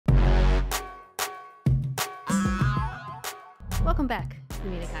Welcome back to the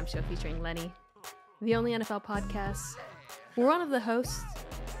Mina Kimes Show featuring Lenny, the only NFL podcast where one of the hosts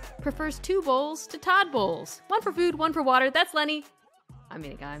prefers 2 bowls to Todd bowls. One for food, one for water. That's Lenny. I'm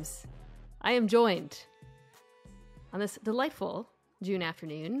Mina Kimes. I am joined on this delightful June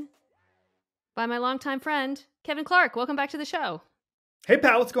afternoon by my longtime friend, Kevin Clark. Welcome back to the show. Hey,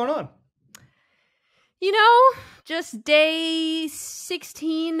 pal, what's going on? You know, just day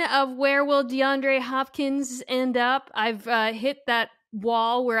 16 of where will DeAndre Hopkins end up. I've hit that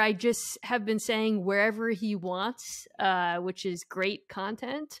wall where I just have been saying wherever he wants, which is great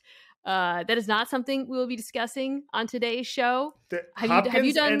content. That is not something we will be discussing on today's show. Have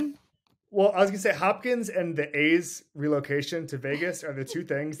you done... Well, I was going to say Hopkins and the A's relocation to Vegas are the 2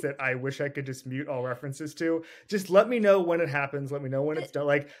 things that I wish I could just mute all references to. Just let me know when it happens. Let me know when it's done.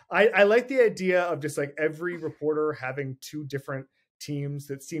 Like, I like the idea of just like every reporter having 2 different teams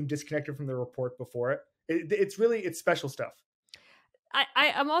that seem disconnected from the report before it. It's special stuff.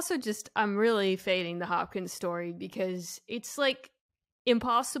 I'm really fading the Hopkins story because it's like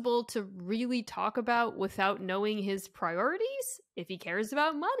impossible to really talk about without knowing his priorities. If he cares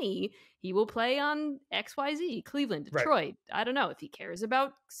about money, he will play on XYZ, Cleveland, Detroit. Right. I don't know. If he cares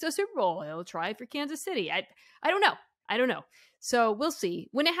about the Super Bowl, he'll try for Kansas City. I don't know. So we'll see.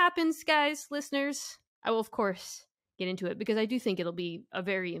 When it happens, guys, listeners, I will, of course, get into it because I do think it'll be a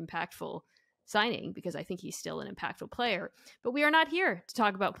very impactful signing because I think he's still an impactful player. But we are not here to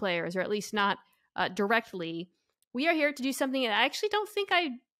talk about players, or at least not directly. We are here to do something that I actually don't think I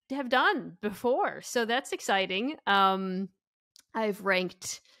have done before. So that's exciting. I've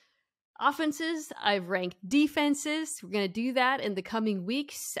ranked offenses. I've ranked defenses. We're going to do that in the coming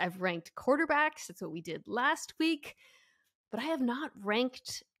weeks. I've ranked quarterbacks. That's what we did last week. But I have not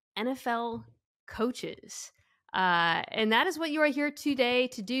ranked NFL coaches. And that is what you are here today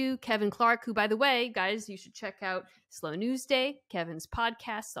to do. Kevin Clark, who, by the way, guys, you should check out Slow News Day, Kevin's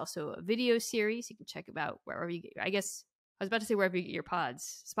podcast, also a video series. You can check it out wherever you get, I guess, I was about to say wherever you get your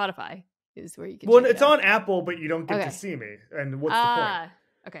pods. Spotify is where you can check it's it out. on Apple, but you don't get to see me. And what's the point?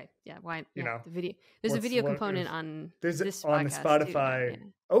 Okay. Yeah. Why? You know, the video. There's a video component on this on podcast Spotify. Too, yeah.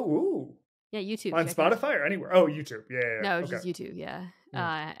 Oh, ooh. Yeah, YouTube. On Spotify or anywhere? Oh, YouTube. Yeah. No, okay. just YouTube. Yeah.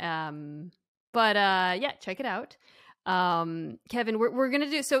 Yeah. Yeah, check it out. Kevin, we're gonna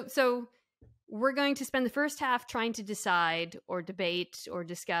do so we're going to spend the first half trying to decide or debate or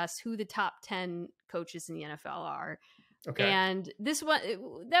discuss who the top 10 coaches in the NFL are. Okay. And this one,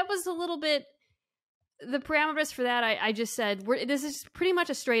 that was a little bit, the parameters for that, I just said, this is pretty much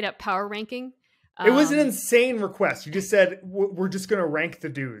a straight up power ranking. It was an insane request. You just said, we're just going to rank the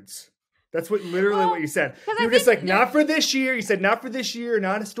dudes. That's what you said. You were just like, not for this year. You said, not for this year,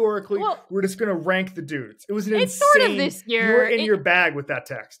 not historically. We're just going to rank the dudes. It was an insane. Sort of this year. You were in your bag with that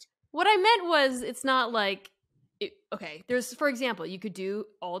text. What I meant was, it's not like, okay, there's, for example, you could do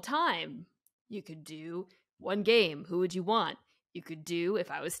all time. You could do one game. Who would you want? You could do if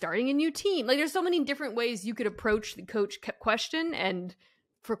I was starting a new team. Like, there's so many different ways you could approach the coach question. And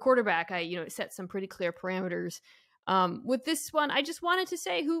for quarterback, I set some pretty clear parameters. With this one, I just wanted to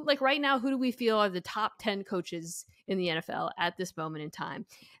say who, like right now, who do we feel are the top 10 coaches in the NFL at this moment in time?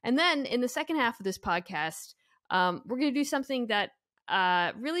 And then in the second half of this podcast, we're going to do something that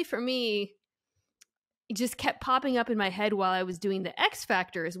really for me, it just kept popping up in my head while I was doing the X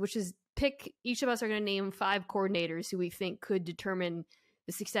Factors, which is each of us are going to name 5 coordinators who we think could determine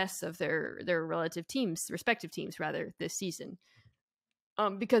the success of their respective teams this season.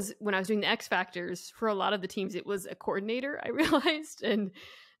 Because when I was doing the X Factors, for a lot of the teams, it was a coordinator, I realized, and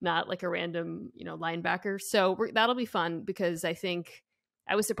not like a random, linebacker. So that'll be fun because I think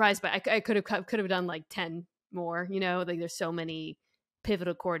I was surprised, but I could have done like 10 more, like there's so many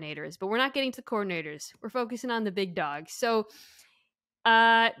pivotal coordinators, but we're not getting to coordinators. We're focusing on the big dogs. So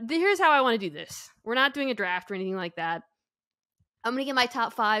here's how I want to do this. We're not doing a draft or anything like that. I'm going to give my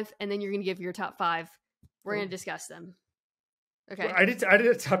top 5, and then you're going to give your top 5. We're going to discuss them. Okay. Well, I did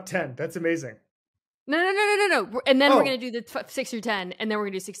a top 10. That's amazing. No. And then we're going to do the 6 through 10, and then we're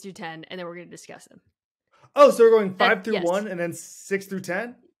going to do 6 through 10, and then we're going to discuss them. Oh, so we're going 5 through 1 and then 6 through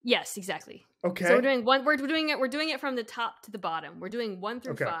 10? Yes, exactly. Okay. So we're doing it from the top to the bottom. We're doing 1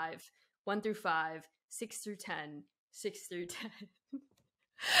 through 5, 1 through 5, 6 through 10, 6 through 10.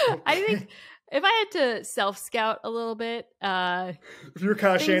 Okay. I think if I had to self-scout a little bit, if you're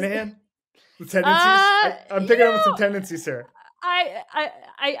Kyle Shanahan, the tendencies, I'm picking up some tendencies here.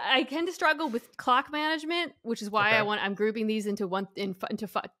 I tend to struggle with clock management, which is why I'm grouping these into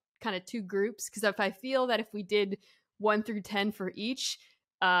kind of 2 groups. Because if I feel that if we did 1 through 10 for each,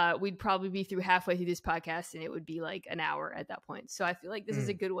 we'd probably be through halfway through this podcast, and it would be like an hour at that point. So I feel like this is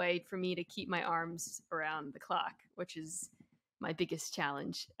a good way for me to keep my arms around the clock, which is my biggest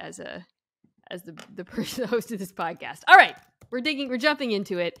challenge as the person host of this podcast. All right, we're jumping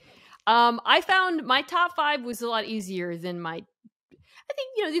into it. I found my top 5 was a lot easier than I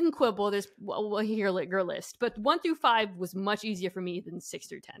think, you can quibble. We'll hear your list, but 1 through 5 was much easier for me than 6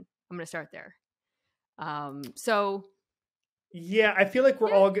 through 10. I'm going to start there. So yeah, I feel like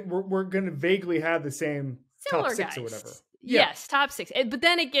we're going to vaguely have the same top 6 guys. Or whatever. Yeah. Yes, top 6. But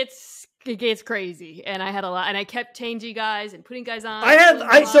then it gets crazy, and I had a lot, and I kept changing guys and putting guys on. I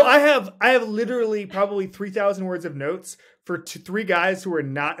have literally probably 3,000 words of notes for 3 guys who are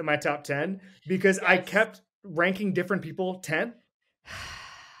not in my top 10 because I kept ranking different people 10.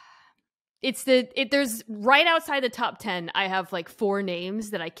 There's right outside the top 10. I have like 4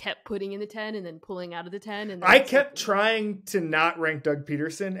 names that I kept putting in the 10 and then pulling out of the 10. And I kept trying to not rank Doug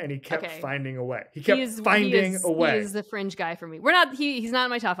Pederson, and he kept finding a way. He finding a way. He is the fringe guy for me. He's not in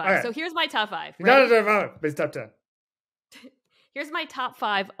my top 5. Right. So here's my top 5. He's not in my top 5, but he's top 10. Here's my top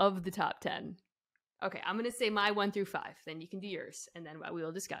 5 of the top 10. Okay, I'm going to say my 1 through 5. Then you can do yours, and then we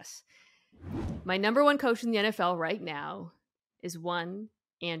will discuss. My number 1 coach in the NFL right now is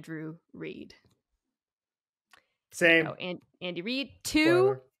Andrew Reid. Same. Andy Reid.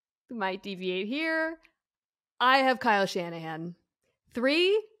 2, we might deviate here. I have Kyle Shanahan.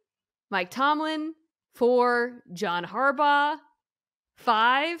 3, Mike Tomlin. 4, John Harbaugh.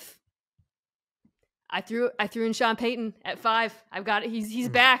 5, I threw in Sean Payton at 5. I've got it. He's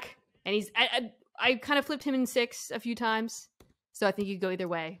back, and I kind of flipped him in 6 a few times, so I think you could go either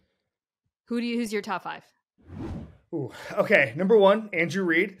way. Who's your top 5? Ooh, okay. Number 1, Andrew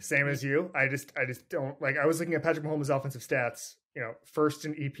Reid, same as you. I just don't like. I was looking at Patrick Mahomes' offensive stats. First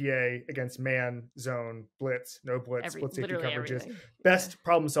in EPA against man, zone, blitz, no blitz, split safety coverages. Everything. Best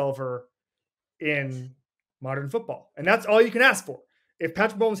problem solver in modern football, and that's all you can ask for. If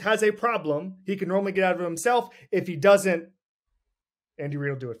Patrick Mahomes has a problem, he can normally get out of it himself. If he doesn't, Andy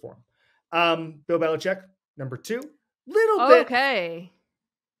Reid will do it for him. Bill Belichick, number 2, little bit. Okay.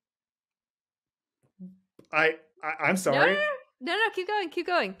 I'm sorry. No, keep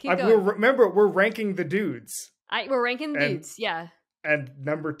going. Remember, we're ranking the dudes. We're ranking the dudes, yeah. And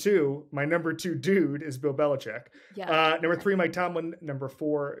my number 2 dude is Bill Belichick. Yeah. Number 3, Mike Tomlin. Number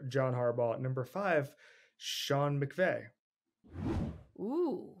 4, John Harbaugh. Number 5, Sean McVay.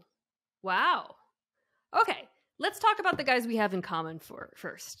 Ooh. Wow. Okay. Let's talk about the guys we have in common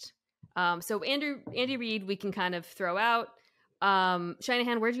first. So Andy Reid, we can kind of throw out.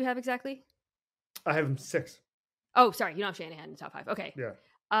 Shanahan, where'd you have exactly? I have him 6. Oh, sorry. You don't have Shanahan in the top 5. Okay. Yeah.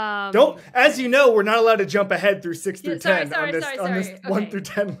 As you know, we're not allowed to jump ahead through 6 through 10 on this 1 through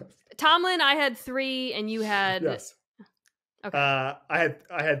 10 list. Tomlin, I had 3, and you had. Yes. Okay. I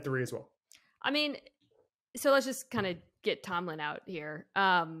had 3 as well. I mean, so let's just kind of get Tomlin out here.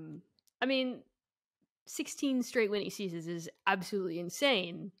 16 straight winning seasons is absolutely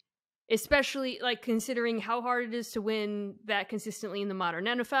insane, especially like considering how hard it is to win that consistently in the modern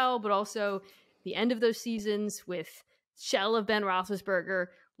NFL, but also the end of those seasons with shell of Ben Roethlisberger,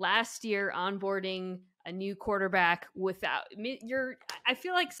 last year onboarding a new quarterback without I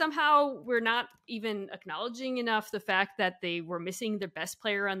feel like somehow we're not even acknowledging enough the fact that they were missing their best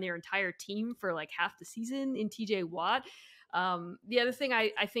player on their entire team for like half the season in TJ Watt. The other thing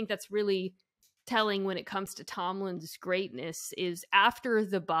I think that's really telling when it comes to Tomlin's greatness is after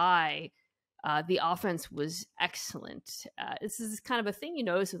the bye, the offense was excellent. This is kind of a thing you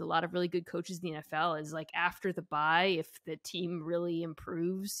notice with a lot of really good coaches in the NFL is like after the bye, if the team really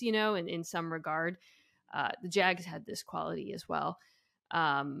improves, in some regard, the Jags had this quality as well.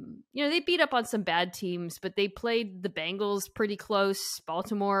 They beat up on some bad teams, but they played the Bengals pretty close,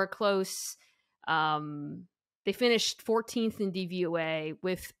 Baltimore close. They finished 14th in DVOA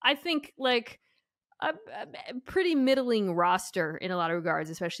with, I think, like a pretty middling roster in a lot of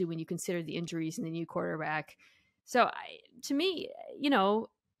regards, especially when you consider the injuries and the new quarterback. So to me, you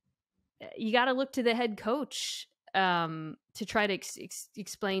got to look to the head coach to try to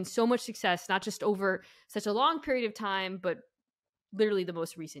explain so much success, not just over such a long period of time, but literally the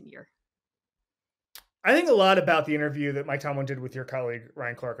most recent year. I think a lot about the interview that Mike Tomlin did with your colleague,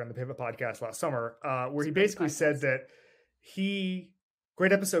 Ryan Clark, on the Pivot podcast last summer, where he basically said that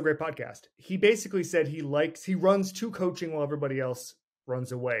great episode, great podcast. He basically said he runs to coaching while everybody else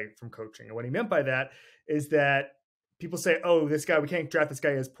runs away from coaching. And what he meant by that is that people say, oh, this guy, we can't draft this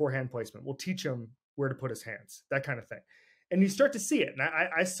guy, he has poor hand placement. We'll teach him where to put his hands, that kind of thing. And you start to see it. And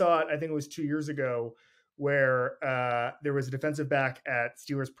I saw it, I think it was 2 years ago, where there was a defensive back at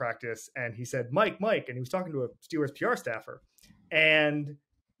Steelers practice, and he said, Mike, and he was talking to a Steelers PR staffer. And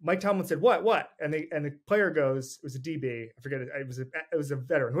Mike Tomlin said, what? And the player goes, it was a DB. I forget it. It was a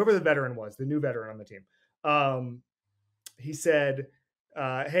veteran, whoever the veteran was, the new veteran on the team. he said,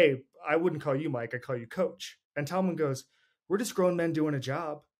 hey, I wouldn't call you Mike, I'd call you Coach. And Tomlin goes, we're just grown men doing a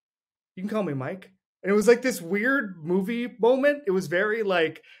job. You can call me Mike. And it was like this weird movie moment. It was very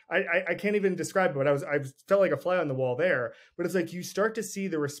like, I can't even describe it, but I felt like a fly on the wall there. But it's like you start to see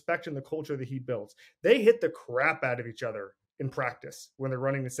the respect and the culture that he builds. They hit the crap out of each other in practice when they're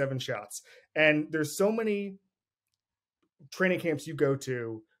running the 7 shots. And there's so many training camps you go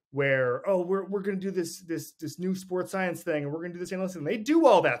to where, oh, we're going to do this new sports science thing, and we're going to do this analysis. And they do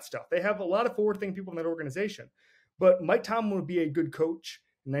all that stuff. They have a lot of forward-thinking people in that organization. But Mike Tomlin would be a good coach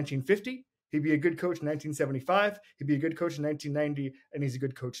in 1950. He'd be a good coach in 1975. He'd be a good coach in 1990, and he's a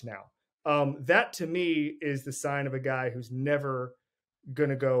good coach now. That, to me, is the sign of a guy who's never going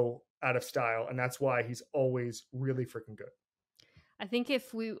to go out of style, and that's why he's always really freaking good. I think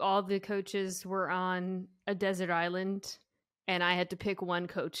if all the coaches were on a desert island and I had to pick one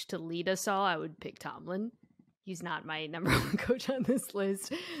coach to lead us all, I would pick Tomlin. He's not my number one coach on this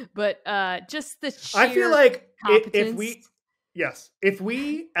list, but just the sheer I feel like competence. if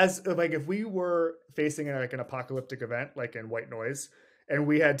we were facing an apocalyptic event like in White Noise, and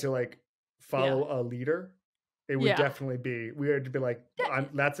we had to like follow a leader, it would definitely be, we had to be like,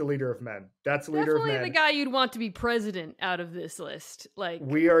 that's a leader of men. That's a leader of men. Definitely the guy you'd want to be president out of this list. Like,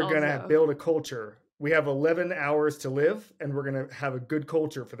 we are going to build a culture. We have 11 hours to live, and we're going to have a good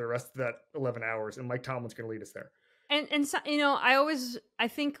culture for the rest of that 11 hours. And Mike Tomlin's going to lead us there. And so, I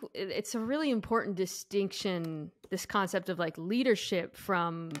think it's a really important distinction, this concept of like leadership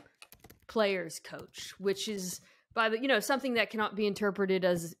from players coach, which is something that cannot be interpreted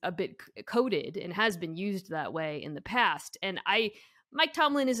as a bit coded and has been used that way in the past. And Mike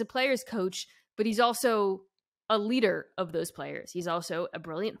Tomlin is a players coach, but he's also a leader of those players. He's also a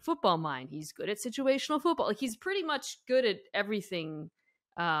brilliant football mind. He's good at situational football. Like, he's pretty much good at everything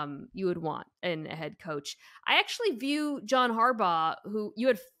you would want in a head coach. I actually view John Harbaugh, who you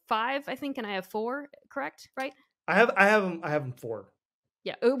had 5, I think, and I have 4, correct? Right? I have him 4.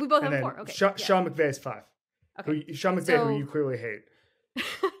 Yeah, we both have 4. Okay. Sean McVay is 5. Okay. Sean McVay, who you clearly hate.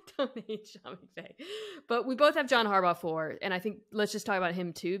 I don't hate Sean McVay. But we both have John Harbaugh 4, and I think let's just talk about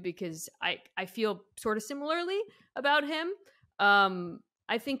him too, because I feel sort of similarly about him.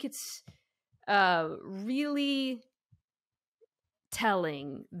 I think it's really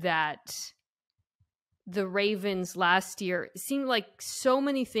telling that the Ravens last year, it seemed like so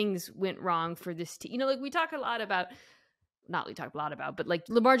many things went wrong for this team. Like we talk a lot about, but like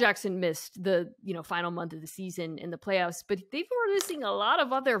Lamar Jackson missed the, final month of the season in the playoffs, but they were missing a lot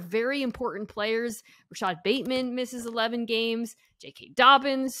of other very important players. Rashad Bateman misses 11 games. J.K.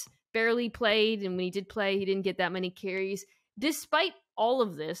 Dobbins barely played. And when he did play, he didn't get that many carries. Despite all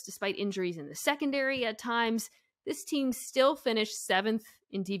of this, despite injuries in the secondary at times, this team still finished 7th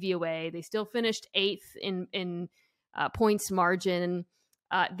in DVOA. They still finished 8th in points margin.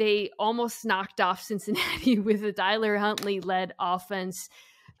 They almost knocked off Cincinnati with a Tyler Huntley-led offense.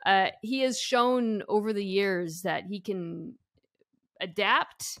 He has shown over the years that he can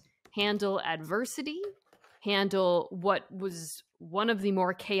adapt, handle adversity, handle what was one of the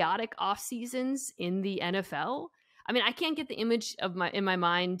more chaotic off seasons in the NFL. I mean, I can't get the image out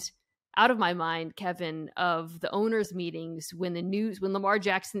of my mind, Kevin, of the owners' meetings when Lamar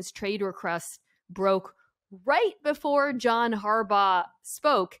Jackson's trade request broke right before John Harbaugh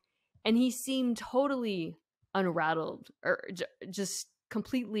spoke, and he seemed totally unrattled or just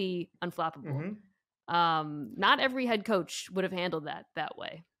completely unflappable. Mm-hmm. Not every head coach would have handled that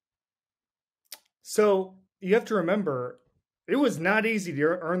way. So you have to remember, it was not easy to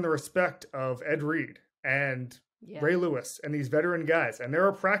earn the respect of Ed Reed and Ray Lewis and these veteran guys. And there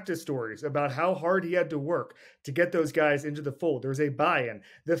are practice stories about how hard he had to work to get those guys into the fold. There's a buy-in.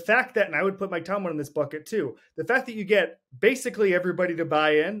 The fact that, and I would put Mike Tomlin in this bucket too, the fact that you get basically everybody to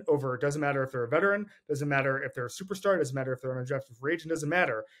buy in over, it doesn't matter if they're a veteran, doesn't matter if they're a superstar, doesn't matter if they're on a draft free agent, doesn't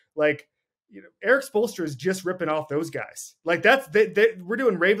matter. Like, Eric Spoelstra is just ripping off those guys. Like we're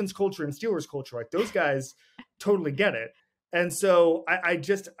doing Ravens culture and Steelers culture. Like, those guys totally get it. And so I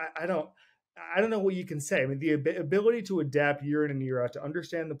don't know what you can say. I mean, the ability to adapt year in and year out, to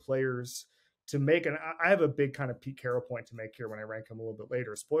understand the players, to make, and I have a big kind of Pete Carroll point to make here when I rank him a little bit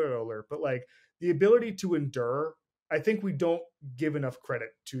later, spoiler alert, but like the ability to endure, I think we don't give enough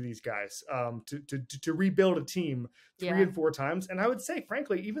credit to these guys to rebuild a team 3 and 4 times. And I would say,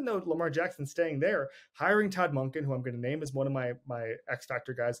 frankly, even though Lamar Jackson's staying there, hiring Todd Munken, who I'm going to name as one of my X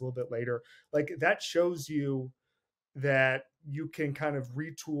Factor guys a little bit later, like that shows you that you can kind of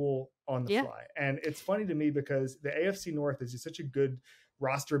retool on the fly. And it's funny to me because the AFC North is just such a good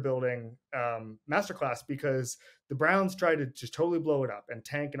roster building masterclass, because the Browns try to just totally blow it up and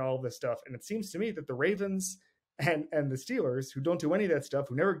tank and all of this stuff. And it seems to me that the Ravens And the Steelers, who don't do any of that stuff,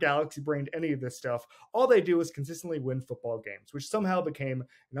 who never galaxy brained any of this stuff, all they do is consistently win football games, which somehow became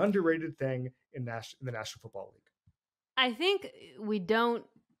an underrated thing in the National Football League. I think we don't.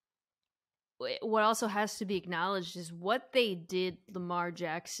 What also has to be acknowledged is what they did Lamar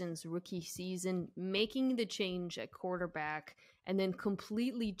Jackson's rookie season, making the change at quarterback and then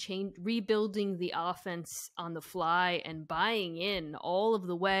completely rebuilding the offense on the fly and buying in all of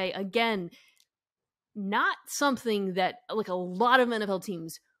the way. Again, not something that like a lot of NFL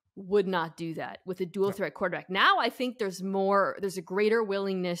teams would not do that with a dual threat quarterback. Now I think there's a greater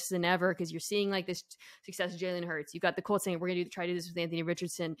willingness than ever because you're seeing like this success of Jalen Hurts. You've got the Colts saying we're going to try to do this with Anthony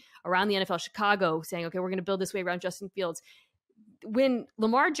Richardson, around the NFL, Chicago saying, okay, we're going to build this way around Justin Fields. When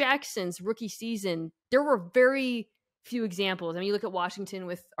Lamar Jackson's rookie season, there were very few examples. I mean, you look at Washington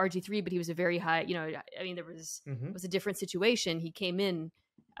with RG3, but he was a very high, I mean, there was a different situation. He came in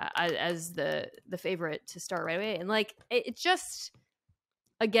as the favorite to start right away. And like, it just,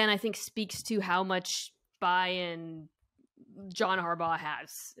 again, I think speaks to how much buy-in John Harbaugh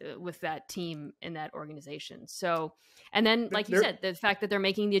has with that team and that organization. So, and then, like you said, the fact that they're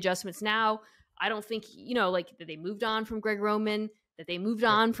making the adjustments now, I don't think, like that they moved on from Greg Roman, that they moved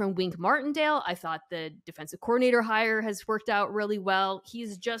on from Wink Martindale. I thought the defensive coordinator hire has worked out really well.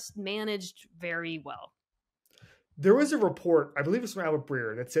 He's just managed very well. There was a report, I believe it's from Albert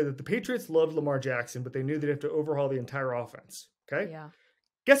Breer, that said that the Patriots loved Lamar Jackson, but they knew they'd have to overhaul the entire offense. Okay? Yeah.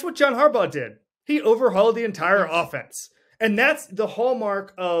 Guess what John Harbaugh did? He overhauled the entire offense. And that's the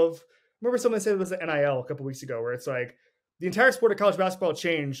hallmark of, remember someone said it was the NIL a couple weeks ago, where it's like the entire sport of college basketball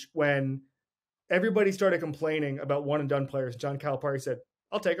changed when everybody started complaining about one and done players. John Calipari said,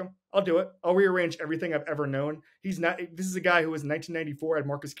 I'll take them. I'll do it. I'll rearrange everything I've ever known. This is a guy who was in 1994 had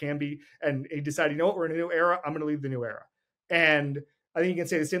Marcus Camby, and he decided, you know what, we're in a new era. I'm going to leave the new era. And I think you can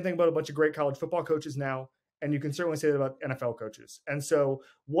say the same thing about a bunch of great college football coaches now. And you can certainly say that about NFL coaches. And so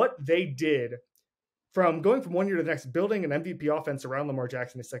what they did from going from one year to the next, building an MVP offense around Lamar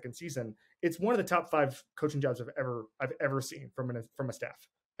Jackson his second season, it's one of the top 5 coaching jobs I've ever seen from a staff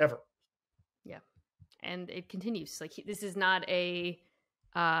ever. Yeah. And it continues. Like this is not a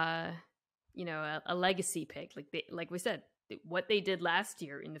legacy pick. Like we said, what they did last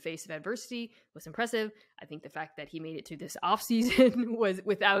year in the face of adversity was impressive. I think the fact that he made it through this offseason was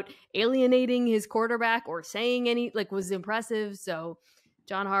without alienating his quarterback or saying was impressive. So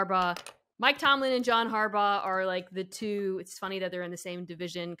John Harbaugh, Mike Tomlin and John Harbaugh are like the two. It's funny that they're in the same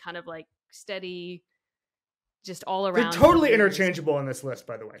division, kind of like steady, just all around. They're totally interchangeable on this list,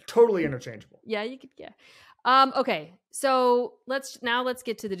 by the way. Totally interchangeable. Yeah, you could. Yeah. Okay, so let's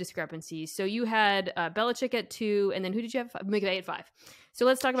get to the discrepancies. So you had Belichick at 2, and then who did you have? McVay at 5. So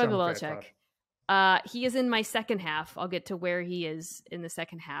let's talk about Belichick. He is in my second half. I'll get to where he is in the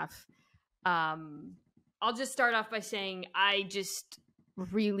second half. I'll just start off by saying I just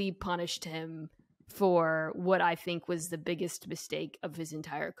really punished him for what I think was the biggest mistake of his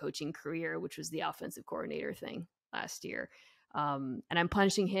entire coaching career, which was the offensive coordinator thing last year. And I'm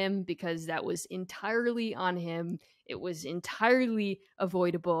punishing him because that was entirely on him. It was entirely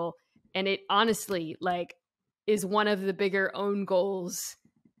avoidable. And it honestly is one of the bigger own goals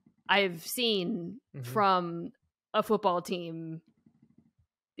I've seen from a football team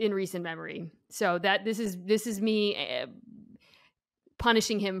in recent memory. So that this is me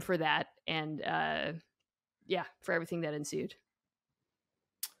punishing him for that. And for everything that ensued.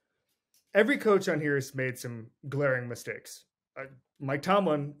 Every coach on here has made some glaring mistakes. Mike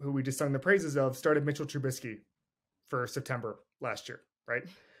Tomlin, who we just sung the praises of, started Mitchell Trubisky for September last year, right?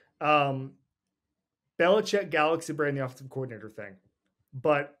 Belichick galaxy brain the offensive coordinator thing.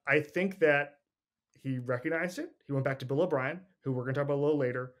 But I think that he recognized it. He went back to Bill O'Brien, who we're going to talk about a little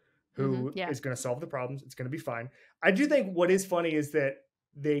later, who is going to solve the problems. It's going to be fine. I do think what is funny is that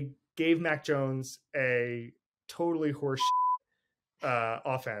they gave Mac Jones a totally horse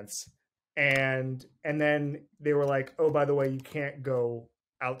offense. And then they were like, oh, by the way, you can't go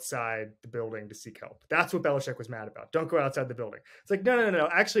outside the building to seek help. That's what Belichick was mad about. Don't go outside the building. It's like, no.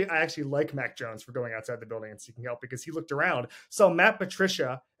 Actually, I actually like Mac Jones for going outside the building and seeking help because he looked around, saw Matt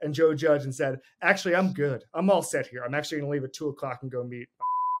Patricia and Joe Judge and said, actually, I'm good. I'm all set here. I'm actually going to leave at 2:00 and go meet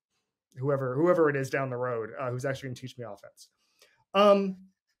whoever it is down the road who's actually going to teach me offense.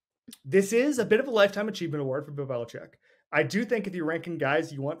 This is a bit of a lifetime achievement award for Bill Belichick. I do think if you're ranking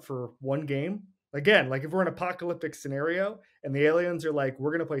guys you want for one game, again, like if we're in an apocalyptic scenario and the aliens are like,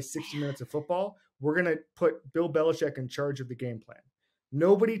 we're going to play 60 minutes of football, we're going to put Bill Belichick in charge of the game plan.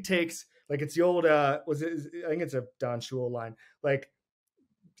 Nobody takes, like it's the old, I think it's a Don Shula line. Like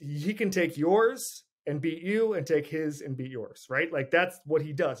he can take yours and beat you and take his and beat yours, right? Like that's what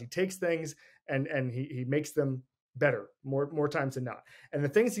he does. He takes things and he makes them better more times than not. And the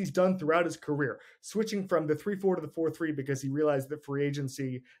things he's done throughout his career, switching from the 3-4 to the 4-3 because he realized that free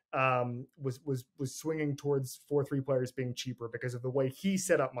agency was swinging towards 4-3 players being cheaper because of the way he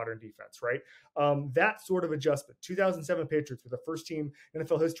set up modern defense, right? That sort of adjustment. 2007 Patriots were the first team in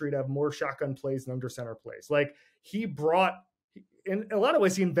NFL history to have more shotgun plays than under center plays. Like, he brought, in a lot of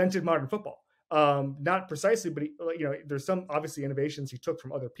ways, he invented modern football. Not precisely, but there's some obviously innovations he took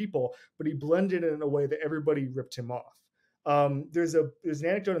from other people, but he blended it in a way that everybody ripped him off. There's an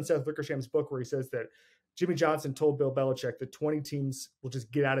anecdote in Seth Wickersham's book where he says that Jimmy Johnson told Bill Belichick that 20 teams will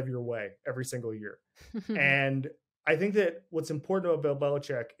just get out of your way every single year. And I think that what's important about Bill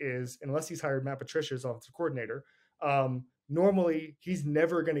Belichick is, unless he's hired Matt Patricia as offensive coordinator, normally he's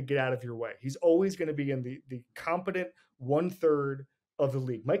never going to get out of your way. He's always going to be in the competent 1/3 of the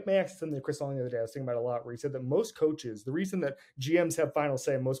league. Mike Mayock said something to Chris Long the other day I was thinking about a lot, where he said that most coaches, the reason that GMs have final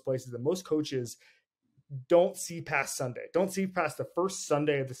say in most places, that most coaches don't see past Sunday, don't see past the first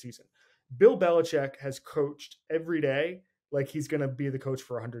Sunday of the season. Bill Belichick has coached every day like he's going to be the coach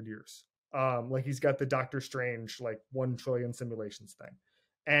for 100 years. Like he's got the Doctor Strange, like 1 trillion simulations thing.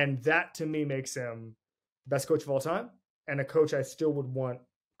 And that to me makes him the best coach of all time, and a coach I still would want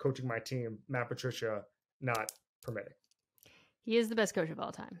coaching my team, Matt Patricia, not permitting. He is the best coach of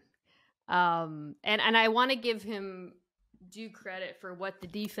all time. And I want to give him due credit for what the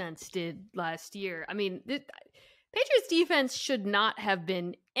defense did last year. I mean, the Patriots defense should not have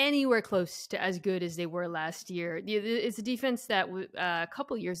been anywhere close to as good as they were last year. It's a defense that a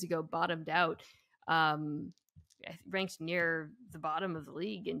couple years ago bottomed out, ranked near the bottom of the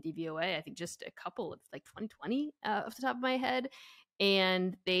league in DVOA. I think just a couple of, like 2020 off the top of my head.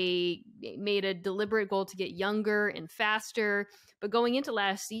 And they made a deliberate goal to get younger and faster. But going into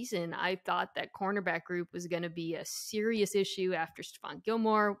last season, I thought that cornerback group was going to be a serious issue after Stephon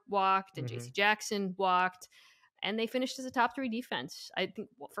Gilmore walked and JC Jackson walked. And they finished as a top 3 defense. I think,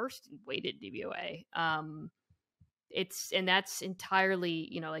 first weighted DVOA. And that's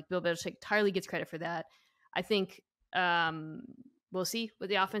entirely, like Bill Belichick entirely gets credit for that. I think we'll see with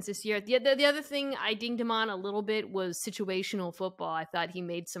the offense this year. The other thing I dinged him on a little bit was situational football. I thought he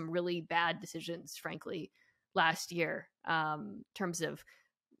made some really bad decisions, frankly, last year, in terms of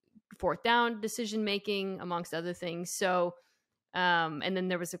 4th down decision making, amongst other things. So, and then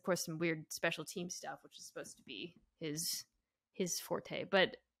there was, of course, some weird special team stuff, which is supposed to be his forte.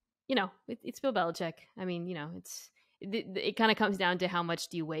 But it's Bill Belichick. I mean, it kind of comes down to how much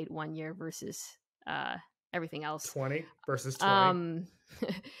do you weight 1 year versus everything else. 20 versus 20.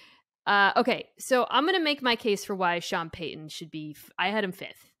 Okay, so I'm going to make my case for why Sean Payton should be. I had him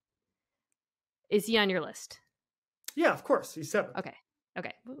 5th. Is he on your list? Yeah, of course. He's 7th. Okay.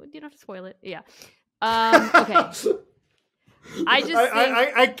 Well, you don't have to spoil it. Yeah. Okay.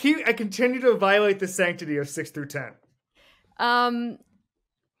 I continue to violate the sanctity of 6 through 10.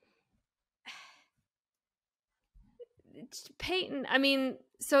 Payton, I mean,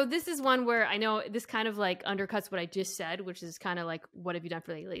 so this is one where I know this kind of like undercuts what I just said, which is kind of like, what have you done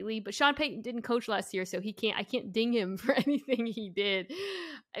for me lately? But Sean Payton didn't coach last year, so I can't ding him for anything he did.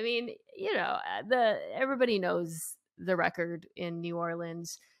 I mean, everybody knows the record in New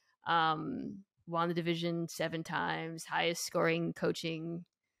Orleans. Won the division 7 times, highest scoring coaching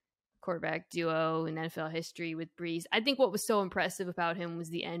quarterback duo in NFL history with Brees. I think what was so impressive about him was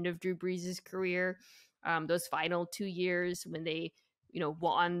the end of Drew Brees' career. Those final 2 years when they,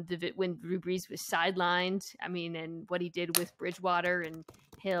 won when Drew Brees was sidelined. I mean, and what he did with Bridgewater and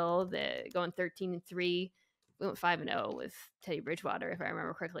Hill, going 13-3. We went 5-0 with Teddy Bridgewater, if I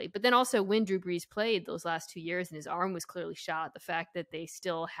remember correctly. But then also when Drew Brees played those last 2 years and his arm was clearly shot, the fact that they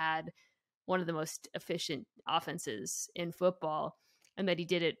still had one of the most efficient offenses in football, and that he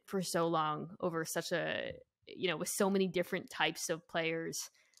did it for so long over such a, with so many different types of players.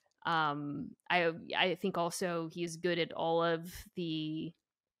 I think also he's good at all of the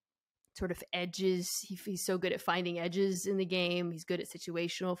sort of edges. He's so good at finding edges in the game. He's good at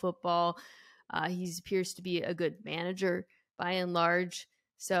situational football. He appears to be a good manager by and large.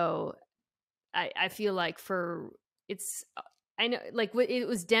 So I feel like I know, like, it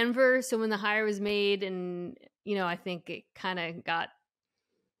was Denver. So when the hire was made, and, I think it kind of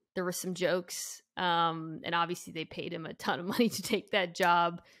there were some jokes. And obviously they paid him a ton of money to take that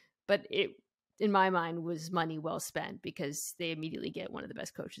job. But it, in my mind, was money well spent because they immediately get one of the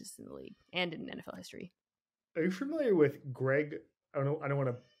best coaches in the league and in NFL history. Are you familiar with Greg? I don't want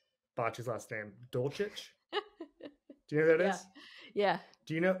to botch his last name. Dulcich? Do you know who that is? Yeah.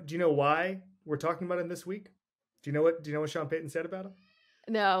 Do you know why we're talking about him this week? Do you know what Sean Payton said about him?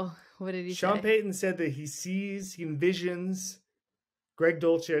 No. What did he say? Sean Payton said that he envisions Greg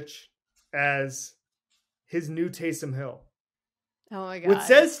Dulcich as his new Taysom Hill. Oh my God. Which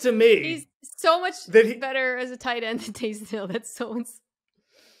says to me, he's so much better as a tight end than Taysom Hill. That's so.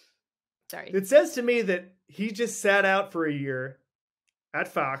 Sorry. It says to me that he just sat out for a year at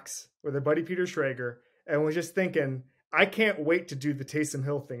Fox with their buddy Peter Schrager and was just thinking, I can't wait to do the Taysom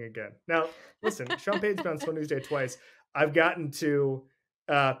Hill thing again. Now, listen, Sean Payton's been on Slow News Day twice. I've gotten to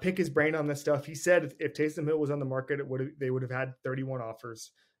pick his brain on this stuff. He said if Taysom Hill was on the market, they would have had 31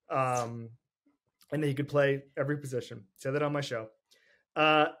 offers, and that he could play every position. Said that on my show.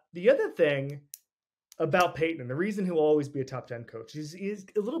 The other thing about Payton, and the reason he'll always be a top 10 coach, is he's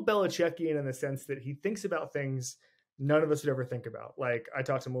a little Belichickian in the sense that he thinks about things none of us would ever think about. Like, I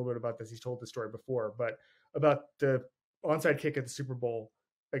talked to him a little bit about this. He's told the story before, but about the onside kick at the Super Bowl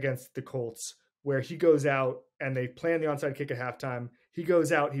against the Colts, where he goes out and they plan the onside kick at halftime. He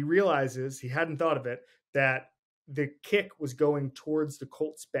goes out, he realizes, he hadn't thought of it, that the kick was going towards the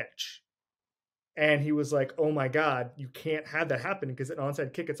Colts bench. And he was like, oh my God, you can't have that happen because an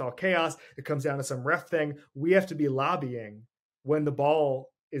onside kick, it's all chaos. It comes down to some ref thing. We have to be lobbying when the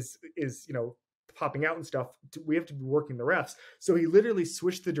ball is popping out and stuff. We have to be working the refs. So he literally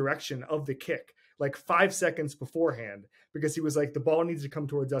switched the direction of the kick like 5 seconds beforehand because he was like, the ball needs to come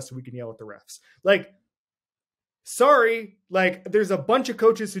towards us so we can yell at the refs. Like, sorry, like there's a bunch of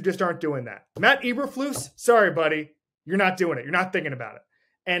coaches who just aren't doing that. Matt Eberflus, sorry, buddy, you're not doing it. You're not thinking about it.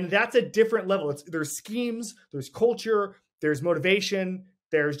 And that's a different level. There's schemes, there's culture, there's motivation,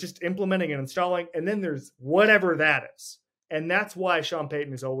 there's just implementing and installing, and then there's whatever that is. And that's why Sean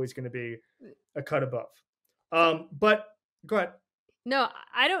Payton is always going to be a cut above. But go ahead. No,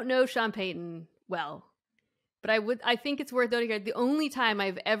 I don't know Sean Payton well, but I think it's worth noting the only time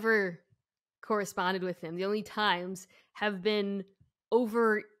I've ever corresponded with him, the only times have been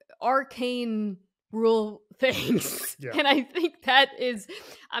over arcane rule things. Yeah. And I think that is,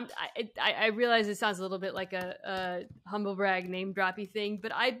 I realize it sounds a little bit like a humble brag name droppy thing,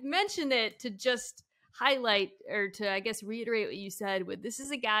 but I mention it to just highlight or to, I guess, reiterate what you said. This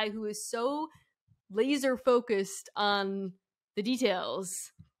is a guy who is so laser focused on the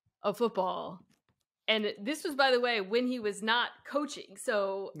details of football. And this was, by the way, when he was not coaching.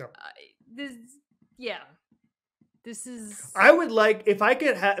 So no. This is. I would like if I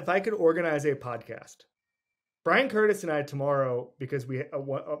could organize a podcast. Brian Curtis and I tomorrow, because we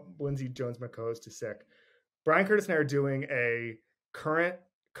Lindsey Jones, my co-host, is sick. Brian Curtis and I are doing a current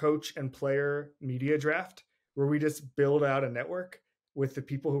coach and player media draft where we just build out a network with the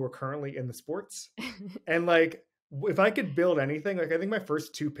people who are currently in the sports. And like, if I could build anything, like I think my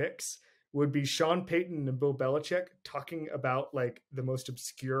first two picks would be Sean Payton and Bill Belichick talking about like the most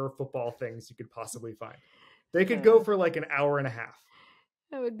obscure football things you could possibly find. They could go for like an hour and a half.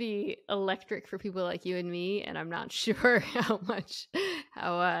 That would be electric for people like you and me, and I'm not sure how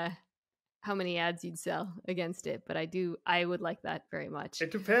many ads you'd sell against it, but I would like that very much.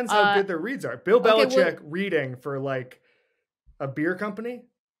 It depends how good their reads are. Bill Belichick reading for like a beer company.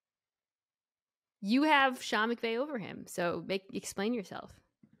 You have Sean McVay over him, so explain yourself.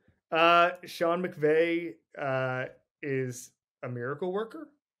 Sean McVay is a miracle worker.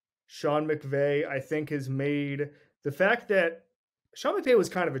 Sean McVay, I think, has made the fact that Sean McVay was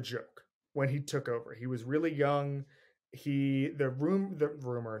kind of a joke when he took over. He was really young. The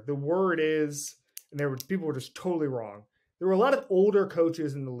word is, and people were just totally wrong. There were a lot of older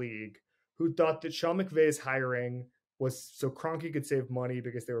coaches in the league who thought that Sean McVay's hiring was so Kroenke could save money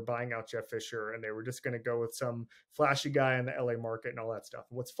because they were buying out Jeff Fisher and they were just going to go with some flashy guy in the LA market and all that stuff.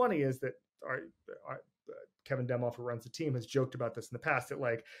 And what's funny is that Kevin Demoff, who runs the team, has joked about this in the past, that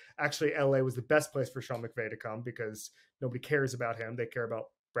like actually LA was the best place for Sean McVay to come because nobody cares about him. They care about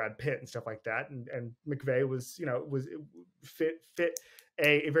Brad Pitt and stuff like that. And McVay was fit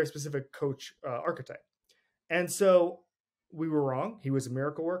a very specific coach archetype. And so we were wrong. He was a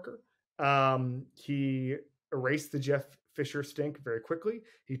miracle worker. He erased the Jeff Fisher stink very quickly.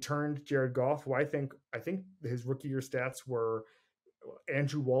 He turned Jared Goff, who I think his rookie year stats were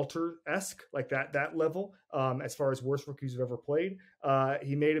Andrew Walter-esque, like that level, as far as worst rookies who've ever played.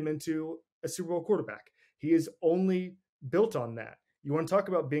 He made him into a Super Bowl quarterback. He is only built on that. You want to talk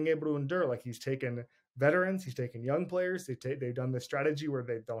about being able to endure, like he's taken veterans, he's taken young players, they've done this strategy where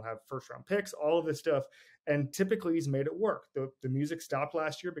they don't have first round picks, all of this stuff, and typically he's made it work. The music stopped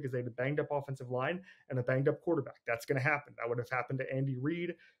last year because they had a banged up offensive line and a banged up quarterback. That's going to happen. That would have happened to Andy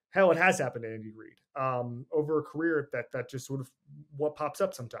Reid. Hell, it has happened to Andy Reid over a career. That just sort of what pops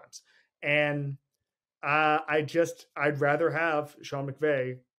up sometimes. And I'd rather have Sean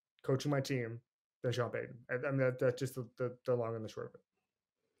McVay coaching my team than Sean Payton. I mean, that's just the long and the short of it.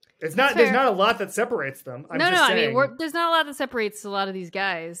 It's not. There's not a lot that separates them. I'm just saying. I mean, there's not a lot that separates a lot of these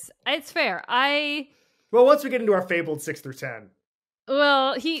guys. It's fair. I Well, once we get into our fabled 6 through 10.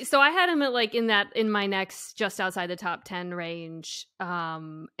 Well, so I had him at like in my next just outside the top 10 range.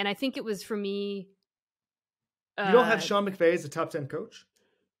 And I think it was for me. You don't have Sean McVay as a top 10 coach?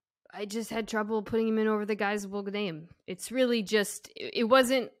 I just had trouble putting him in over the guy's full name. It's really just, it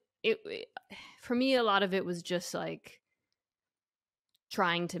wasn't, for me, a lot of it was just like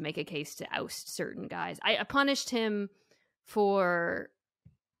trying to make a case to oust certain guys. I punished him for,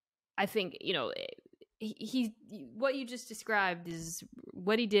 I think, you know, he what you just described is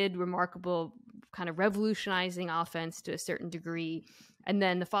what he did, remarkable, kind of revolutionizing offense to a certain degree. And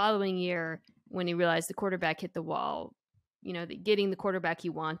then the following year, when he realized the quarterback hit the wall, you know, getting the quarterback he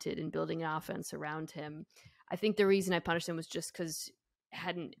wanted and building an offense around him. I think the reason I punished him was just because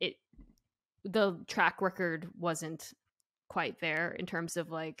the track record wasn't quite there in terms of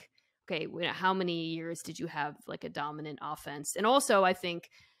like, okay, how many years did you have like a dominant offense? And also, I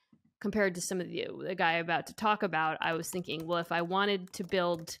think compared to some of the guy I'm about to talk about, I was thinking, well, if I wanted to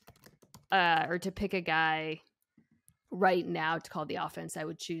build or to pick a guy right now to call the offense, I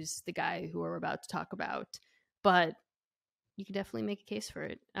would choose the guy who we're about to talk about. But you can definitely make a case for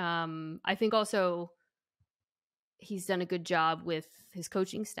it. I think also he's done a good job with his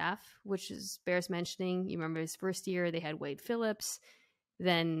coaching staff, which bears mentioning. You remember his first year, they had Wade Phillips.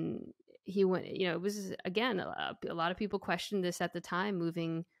 Then he went, you know, it was, again, a lot of people questioned this at the time,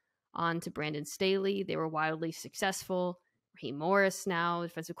 moving on to Brandon Staley. They were wildly successful. Raheem Morris now,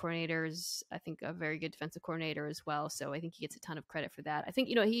 defensive coordinator, is, I think, a very good defensive coordinator as well. So I think he gets a ton of credit for that. I think,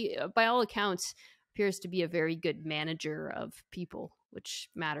 you know, he, by all accounts, appears to be a very good manager of people, which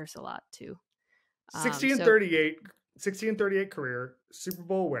matters a lot too. 16-38 career, Super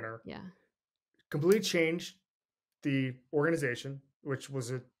Bowl winner. Yeah. Completely changed the organization, which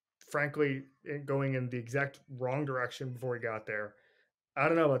was frankly going in the exact wrong direction before he got there. I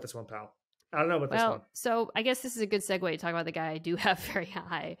don't know about this one, pal. I don't know about this one. So I guess this is a good segue to talk about the guy I do have very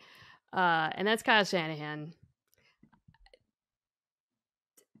high, and that's Kyle Shanahan.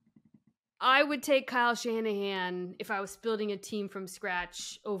 I would take Kyle Shanahan if I was building a team from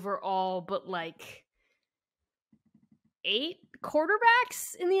scratch overall, but like 8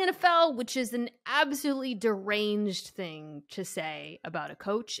 quarterbacks in the NFL, which is an absolutely deranged thing to say about a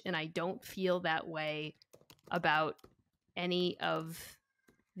coach. And I don't feel that way about any of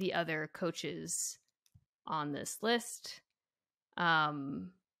the other coaches on this list.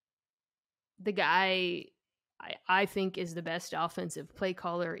 The guy I think is the best offensive play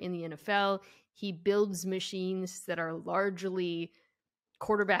caller in the NFL. He builds machines that are largely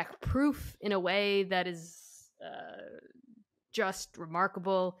quarterback proof in a way that is just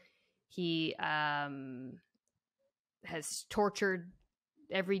remarkable. He has tortured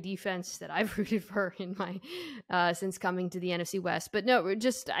every defense that I've rooted for in my since coming to the NFC West. But no,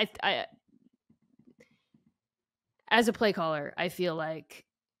 just I as a play caller, I feel like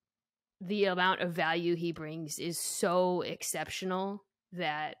the amount of value he brings is so exceptional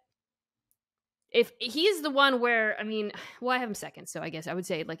that if he's the one where, I mean, well, I have him second. So I guess I would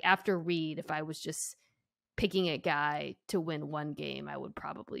say like after Reed, if I was just picking a guy to win one game, I would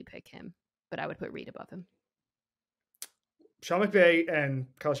probably pick him, but I would put Reed above him. Sean McVay and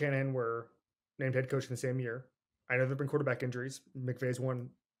Kyle Shanahan were named head coach in the same year. I know there have been quarterback injuries. McVay's won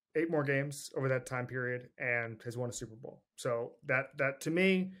 8 more games over that time period and has won a Super Bowl. So that to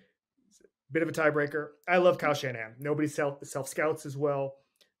me, bit of a tiebreaker. I love Kyle Shanahan. Nobody self-scouts as well.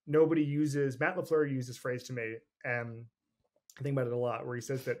 Matt LaFleur used this phrase to me, and I think about it a lot, where he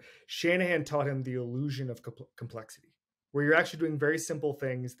says that Shanahan taught him the illusion of complexity, where you're actually doing very simple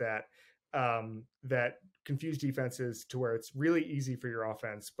things that confuse defenses to where it's really easy for your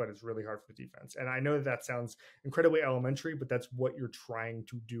offense, but it's really hard for the defense. And I know that sounds incredibly elementary, but that's what you're trying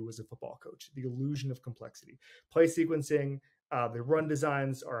to do as a football coach, the illusion of complexity. Play sequencing, the run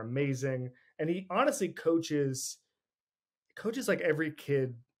designs are amazing. And he honestly coaches like every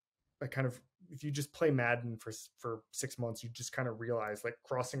kid, like kind of, if you just play Madden for 6 months, you just kind of realize like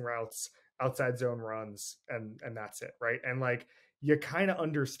crossing routes, outside zone runs, and that's it. Right. And like, you kind of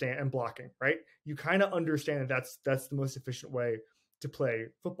understand, and blocking, right? You kind of understand that that's the most efficient way to play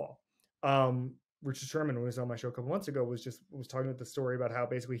football. Richard Sherman, who was on my show a couple months ago, was talking about the story about how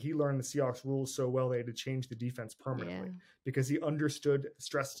basically he learned the Seahawks rules so well they had to change the defense permanently because he understood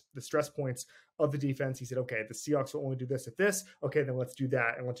the stress points of the defense. He said, okay, the Seahawks will only do this at this. Okay, then let's do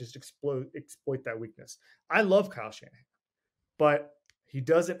that, and let's just exploit that weakness. I love Kyle Shanahan, but he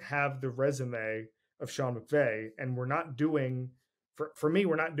doesn't have the resume of Sean McVay, and we're not doing, for me,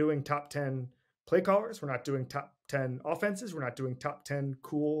 we're not doing top 10 play callers. We're not doing top 10 offenses. We're not doing top 10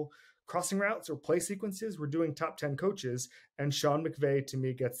 cool crossing routes or play sequences, we're doing top 10 coaches. And Sean McVay, to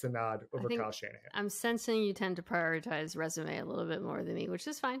me, gets the nod over Kyle Shanahan. I'm sensing you tend to prioritize resume a little bit more than me, which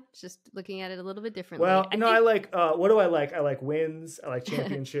is fine. It's just looking at it a little bit differently. Well, I like, what do I like? I like wins. I like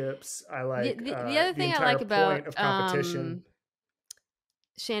championships. I like the other thing I like about of competition.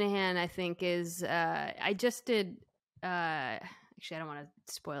 Shanahan, I think, is I just did actually I don't want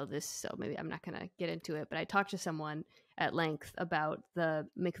to spoil this, so maybe I'm not going to get into it, but I talked to someone at length about the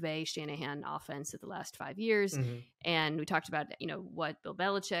McVay Shanahan offense of the last 5 years, and we talked about what Bill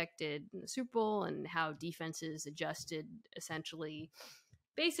Belichick did in the Super Bowl and how defenses adjusted essentially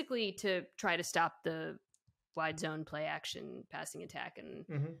basically to try to stop the wide zone play action passing attack. And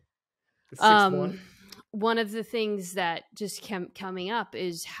one of the things that just kept coming up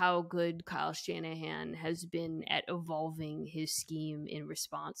is how good Kyle Shanahan has been at evolving his scheme in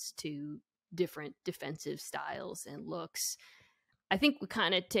response to different defensive styles and looks. I think we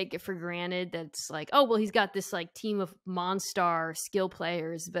kind of take it for granted that it's like, oh, well, he's got this like team of monster skill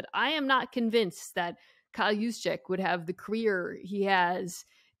players, but I am not convinced that Kyle Juszczyk would have the career he has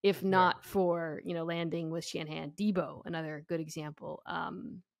if not for, landing with Shanahan. Debo, another good example.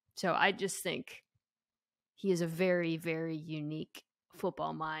 So I just think he is a very, very unique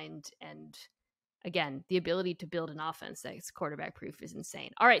football mind. And again, the ability to build an offense that's quarterback proof is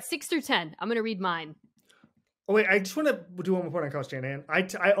insane. All right, 6 through 10. I'm going to read mine. Oh, wait, I just want to do one more point on Kyle Shanahan.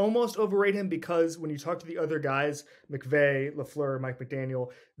 I almost overrate him because when you talk to the other guys, McVay, LaFleur, Mike McDaniel,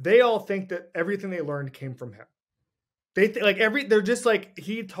 they all think that everything they learned came from him. They're just like,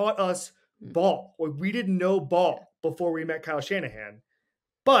 he taught us ball. We didn't know ball before we met Kyle Shanahan.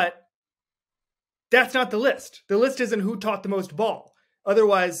 But that's not the list. The list isn't who taught the most ball.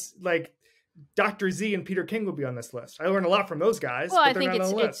 Otherwise, like Dr. Z and Peter King would be on this list. I learned a lot from those guys. Well, but I think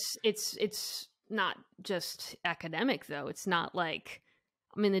it's it's not just academic though. It's not like,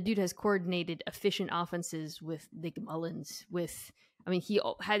 the dude has coordinated efficient offenses with Nick Mullins. He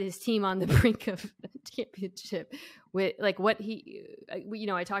had his team on the brink of a championship with like what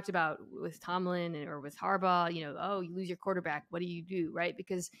I talked about with Tomlin or with Harbaugh, you lose your quarterback. What do you do? Right.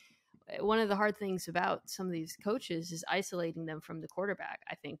 Because one of the hard things about some of these coaches is isolating them from the quarterback.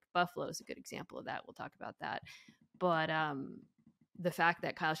 I think Buffalo is a good example of that. We'll talk about that. But the fact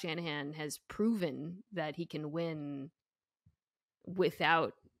that Kyle Shanahan has proven that he can win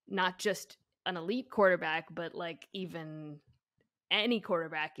without not just an elite quarterback, but like even any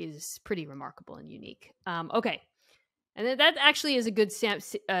quarterback is pretty remarkable and unique. Okay. And that actually is a good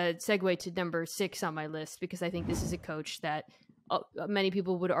segue to number 6 on my list, because I think this is a coach that many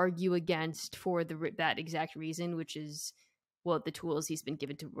people would argue against for that exact reason, which is, the tools he's been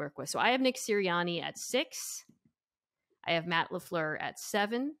given to work with. So I have Nick Sirianni at 6. I have Matt LaFleur at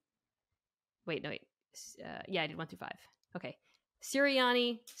 7. I did 1 through 5. Okay.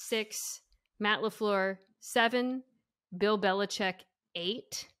 Sirianni, 6. Matt LaFleur, 7. Bill Belichick,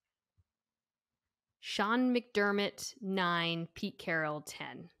 8. Sean McDermott, 9. Pete Carroll,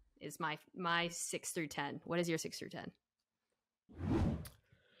 10 is my 6 through 10. What is your 6 through 10?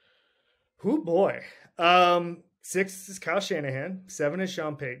 Oh boy. 6 is Kyle Shanahan. 7 is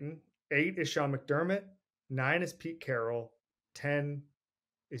Sean Payton. 8 is Sean McDermott. 9 is Pete Carroll. 10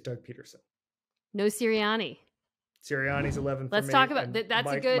 is Doug Pederson. No Sirianni. Sirianni's 11 for me. Let's talk about that's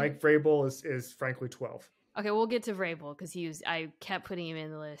Mike, a good. Mike Vrabel is frankly 12. Okay, we'll get to Vrabel because I kept putting him in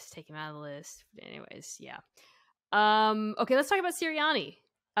the list, taking him out of the list. Anyways, yeah. Okay, let's talk about Sirianni.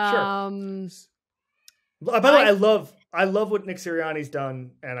 Sure. By the way, I love what Nick Sirianni's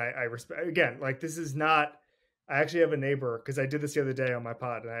done, and I respect. Again, like this is not. I actually have a neighbor, because I did this the other day on my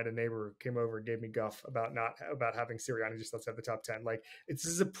pod, and I had a neighbor who came over and gave me guff about having Sirianni just outside the top 10. Like this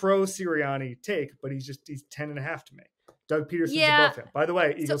is a pro Sirianni take, but he's 10.5 to me. Doug Peterson's above him. By the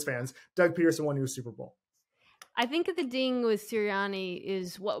way, Eagles fans, Doug Peterson won you a Super Bowl. I think the ding with Sirianni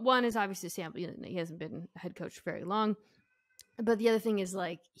is one is obviously sample. He hasn't been a head coach for very long, but the other thing is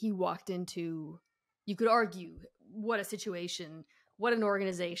like he walked into. You could argue what a situation, what an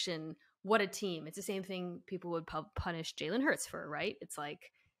organization, what a team. It's the same thing people would punish Jalen Hurts for, right? It's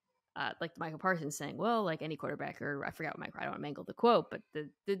like Michael Parsons saying, well, like any quarterback, or I forgot what I don't want to mangle the quote, but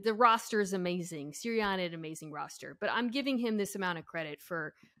the roster is amazing. Sirianni had an amazing roster, but I'm giving him this amount of credit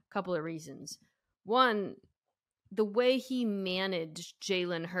for a couple of reasons. One, the way he managed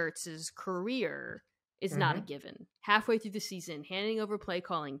Jalen Hurts' career is not a given. Halfway through the season, handing over play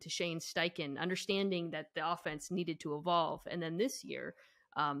calling to Shane Steichen, understanding that the offense needed to evolve. And then this year,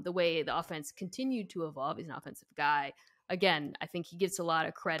 the way the offense continued to evolve, he's an offensive guy. Again, I think he gets a lot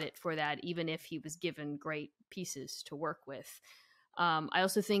of credit for that, even if he was given great pieces to work with. I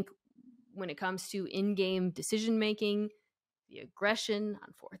also think when it comes to in-game decision-making, the aggression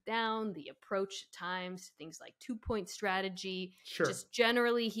on fourth down, the approach at times, things like 2-point strategy. Sure. Just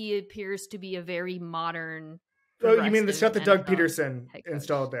generally, he appears to be a very modern. Oh, you mean the stuff that Doug NFL Pederson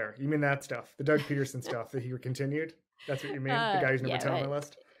installed there? You mean that stuff? The Doug Pederson stuff that he continued? That's what you mean? The guy who's number 10 on my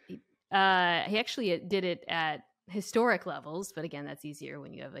list? He actually did it at historic levels, but again, that's easier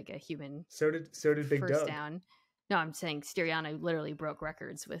when you have like a human. So did Big first Doug. Down. No, I'm saying Sirianni literally broke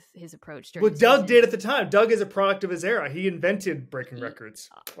records with his approach. Well, Doug did at the time. Doug is a product of his era. He invented breaking records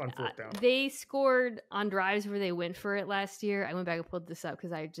on fourth down. They scored on drives where they went for it last year. I went back and pulled this up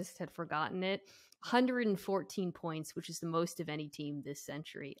because I just had forgotten it. 114 points, which is the most of any team this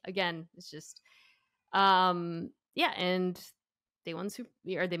century. Again, it's just, and they won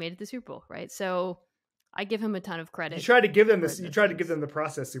they made it to the Super Bowl, right? So I give him a ton of credit. You tried to give them this. You tried to give them the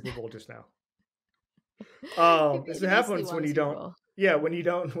process Super Bowl just now. This happens when you don't. Yeah, when you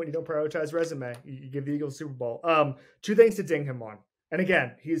don't prioritize resume, you give the Eagles Super Bowl. 2 things to ding him on. And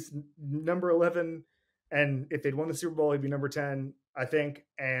again, he's number 11, and if they'd won the Super Bowl, he'd be number 10, I think.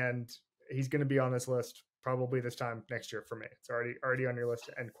 And he's going to be on this list probably this time next year for me. It's already on your list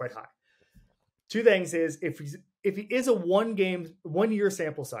and quite high. 2 things is if he is a 1 year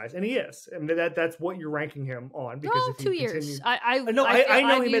sample size, and he is, I mean that's what you're ranking him on because if he 2 years. I know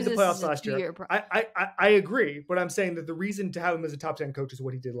he made the playoffs last year. I agree, but I'm saying that the reason to have him as a top 10 coach is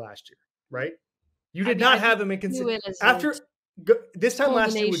what he did last year, right? You did not have him in consideration after this time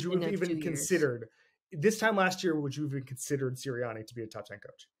last year. Would you have even considered this time last year? Would you have even considered Sirianni to be a top 10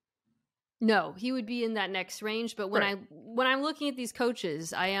 coach? No, he would be in that next range. But when I'm looking at these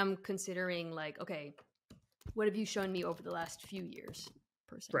coaches, I am considering like, okay, what have you shown me over the last few years?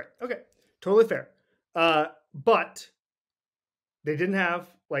 Right. Okay. Totally fair. But they didn't have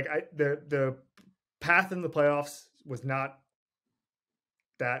the path in the playoffs was not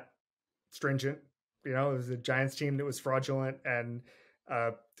that stringent. You know, it was a Giants team that was fraudulent and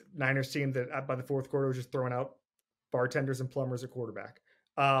Niners team that by the fourth quarter was just throwing out bartenders and plumbers at quarterback.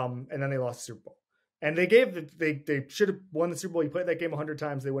 And then they lost the Super Bowl. And they should have won the Super Bowl. You play that game 100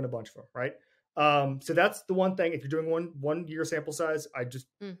 times, they win a bunch of them, right? So that's the one thing. If you're doing one year sample size, I just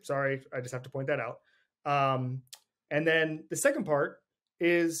have to point that out. And then the second part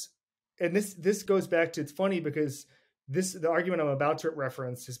is, and this goes back to, it's funny because the argument I'm about to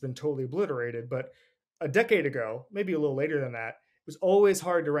reference has been totally obliterated, but a decade ago, maybe a little later than that, it was always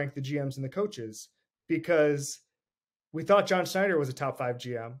hard to rank the GMs and the coaches because we thought John Schneider was a top 5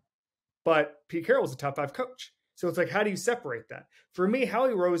 GM, but Pete Carroll was a top 5 coach. So it's like, how do you separate that? For me,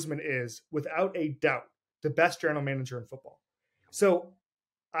 Howie Roseman is, without a doubt, the best general manager in football. So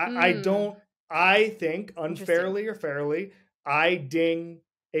I think unfairly or fairly, I ding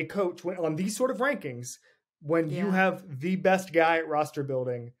a coach on these sort of rankings when you have the best guy at roster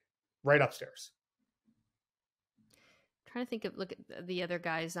building right upstairs. I'm trying to look at the other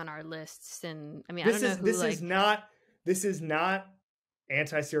guys on our lists. And I mean, this is not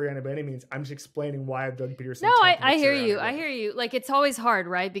anti-Sirianni by any means. I'm just explaining why I've Doug Pederson. No, I hear you. I hear you. Like, it's always hard,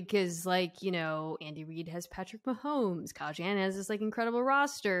 right? Because, like, you know, Andy Reid has Patrick Mahomes. Kyle Shanahan has this, like, incredible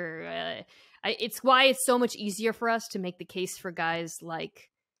roster. It's why it's so much easier for us to make the case for guys like,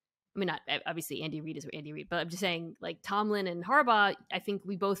 I mean, not obviously Andy Reid is Andy Reid, but I'm just saying, like, Tomlin and Harbaugh, I think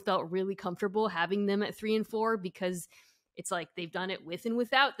we both felt really comfortable having them at 3 and 4 because it's like they've done it with and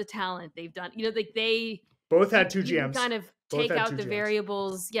without the talent. They've done, you know, like they both had 2 GMs. Kind of take out the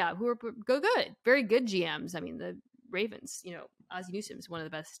variables. Yeah, who are good, very good GMs. I mean, the Ravens, you know, Ozzie Newsome is one of the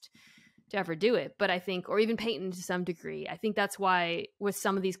best to ever do it. But I think, or even Payton to some degree, I think that's why with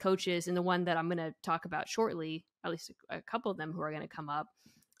some of these coaches and the one that I'm going to talk about shortly, at least a couple of them who are going to come up,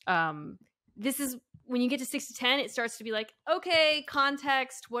 this is when you get to 6 to 10, it starts to be like, okay,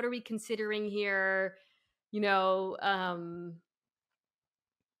 context, what are we considering here? You know,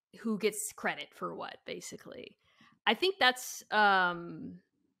 who gets credit for what, basically. I think that's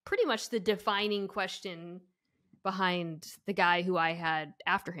pretty much the defining question behind the guy who I had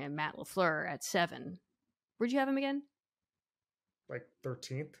after him, Matt LaFleur, at 7. Where'd you have him again? Like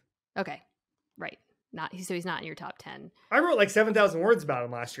 13th. Okay, right. So he's not in your top 10. I wrote like 7,000 words about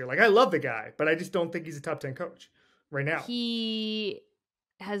him last year. Like, I love the guy, but I just don't think he's a top 10 coach right now. He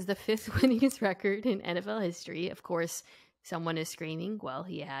has the 5th winningest record in NFL history. Of course, someone is screaming, well,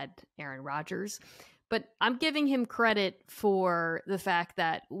 he had Aaron Rodgers. But I'm giving him credit for the fact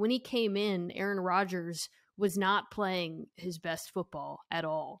that when he came in, Aaron Rodgers was not playing his best football at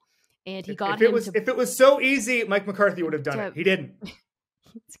all. And he got him if it was so easy, Mike McCarthy would have done it. He didn't.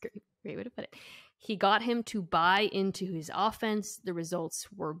 It's great way to put it. He got him to buy into his offense. The results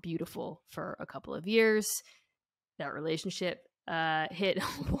were beautiful for a couple of years. That relationship hit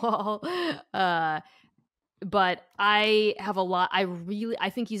a wall. But I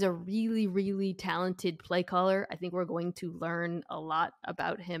think he's a really, really talented play caller. I think we're going to learn a lot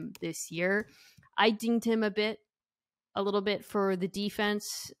about him this year. I dinged him a little bit for the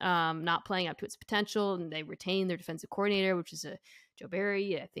defense, not playing up to its potential, and they retain their defensive coordinator, which is Joe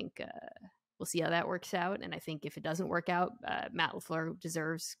Barry. I think we'll see how that works out. And I think if it doesn't work out, Matt LaFleur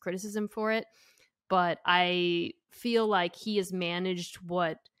deserves criticism for it. But I feel like he has managed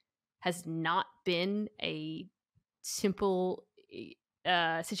what has not been a simple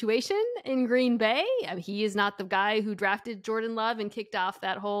situation in Green Bay. I mean, he is not the guy who drafted Jordan Love and kicked off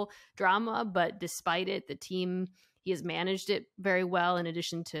that whole drama, but despite it, the team, he has managed it very well in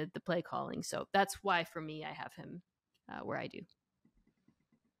addition to the play calling. So that's why, for me, I have him where I do.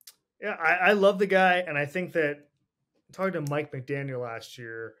 Yeah, I love the guy, and I think that talking to Mike McDaniel last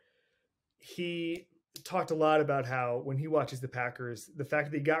year, he talked a lot about how when he watches the Packers, the fact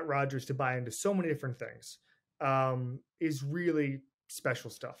that he got Rodgers to buy into so many different things is really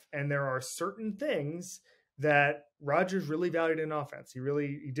special stuff. And there are certain things that Rodgers really valued in offense.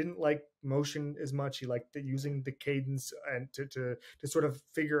 He didn't like motion as much. He liked using the cadence and to sort of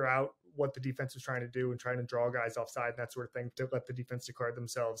figure out what the defense was trying to do and trying to draw guys offside and that sort of thing to let the defense declare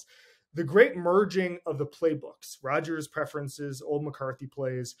themselves. The great merging of the playbooks, Rodgers' preferences, old McCarthy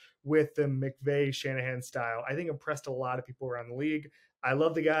plays with the McVay Shanahan style, I think impressed a lot of people around the league. I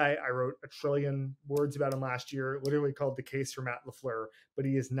love the guy. I wrote a trillion words about him last year, literally called The Case for Matt LaFleur, but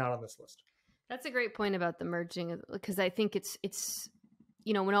he is not on this list. That's a great point about the merging, because I think it's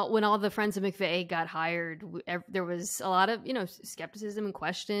when all the friends of McVay got hired, there was a lot of skepticism and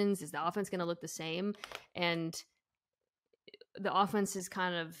questions. Is the offense going to look the same? And the offense is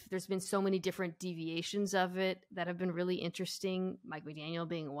there's been so many different deviations of it that have been really interesting. Mike McDaniel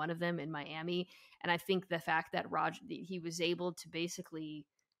being one of them in Miami. And I think the fact that he was able to basically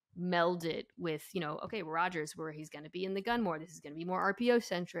meld it with, Rodgers, where he's going to be in the gun more. This is going to be more RPO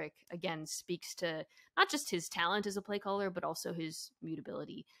centric. Again, speaks to not just his talent as a play caller, but also his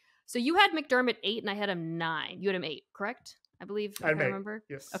mutability. So you had McDermott 8 and I had him 9. You had him 8, correct? I believe, if I remember.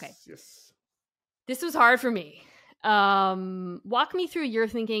 Yes. Okay. Yes. This was hard for me. Walk me through your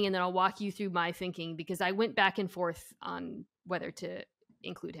thinking, and then I'll walk you through my thinking, because I went back and forth on whether to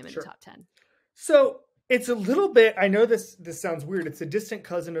include him in the top 10. So it's a little bit, I know this sounds weird. It's a distant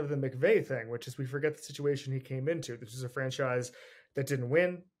cousin of the McVay thing, which is we forget the situation he came into. This is a franchise that didn't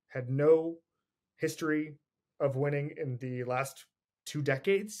win, had no history of winning in the last 2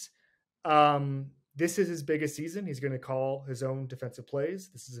 decades. This is his biggest season. He's going to call his own defensive plays.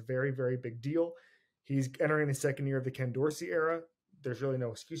 This is a very, very big deal. He's entering the second year of the Ken Dorsey era. There's really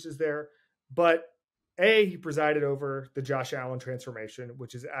no excuses there. But he presided over the Josh Allen transformation,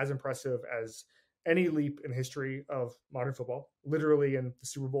 which is as impressive as any leap in history of modern football, literally in the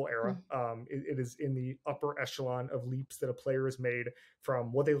Super Bowl era. It is in the upper echelon of leaps that a player has made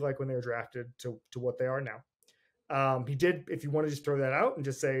from what they look like when they were drafted to what they are now. He did, if you want to just throw that out and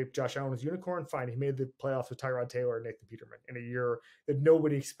just say Josh Allen was a unicorn, fine. He made the playoffs with Tyrod Taylor and Nathan Peterman in a year that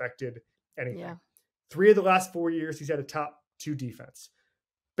nobody expected anything. Yeah. 3 of the last 4 years, he's had a top 2 defense.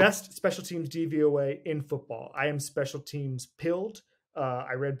 Best special teams DVOA in football. I am special teams pilled.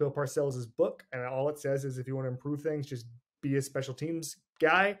 I read Bill Parcells' book, and all it says is if you want to improve things, just be a special teams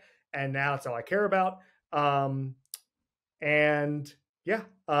guy. And now it's all I care about. They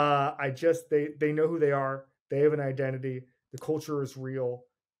know who they are. They have an identity. The culture is real.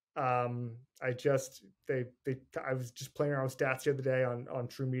 I was just playing around with stats the other day on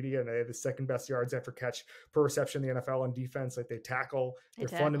True Media, and they have the second best yards after catch per reception in the NFL on defense. Like they tackle, they're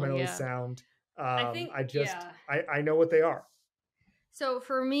fundamentally sound. I know what they are. So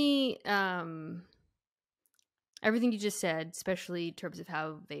for me, everything you just said, especially in terms of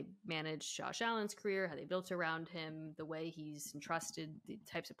how they managed Josh Allen's career, how they built around him, the way he's entrusted the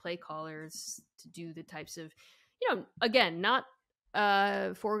types of play callers to do the types of, again, not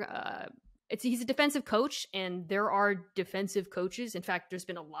he's a defensive coach, and there are defensive coaches. In fact, there's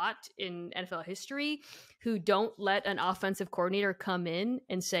been a lot in NFL history who don't let an offensive coordinator come in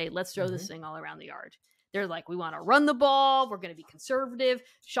and say, let's throw this thing all around the yard. They're like, we want to run the ball. We're going to be conservative.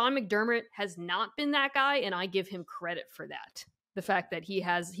 Sean McDermott has not been that guy, and I give him credit for that. The fact that he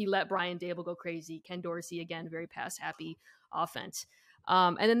let Brian Dable go crazy. Ken Dorsey, again, very pass-happy offense.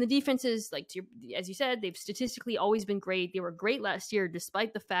 And then the defenses, as you said, they've statistically always been great. They were great last year,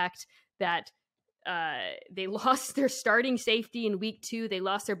 despite the fact that they lost their starting safety in week 2. They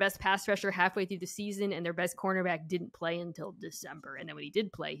lost their best pass rusher halfway through the season, and their best cornerback didn't play until December. And then when he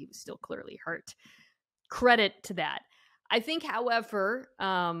did play, he was still clearly hurt. Credit to that. I think, however,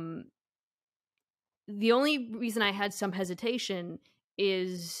 the only reason I had some hesitation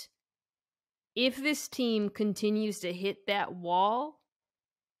is if this team continues to hit that wall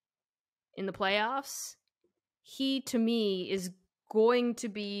in the playoffs, he, to me, is going to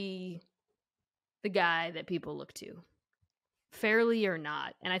be the guy that people look to, fairly or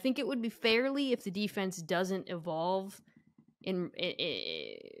not. And I think it would be fairly if the defense doesn't evolve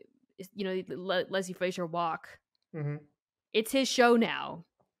Leslie Frazier walk. Mm-hmm. It's his show now.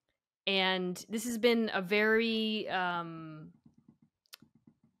 And this has been a very, a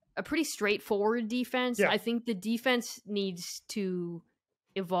pretty straightforward defense. Yeah. I think the defense needs to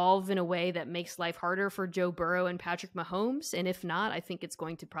evolve in a way that makes life harder for Joe Burrow and Patrick Mahomes. And if not, I think it's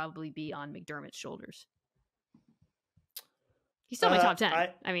going to probably be on McDermott's shoulders. He's still my top 10. I had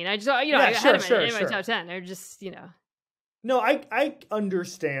him in my top 10. They're just, No, I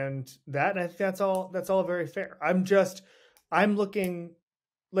understand that. And I think that's all very fair. I'm looking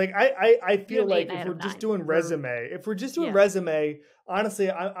like, I feel like if we're just doing resume, honestly,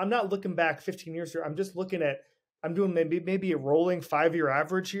 I'm not looking back 15 years here. I'm just looking at, I'm doing maybe a rolling 5-year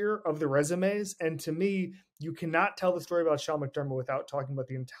average here of the resumes. And to me, you cannot tell the story about Sean McDermott without talking about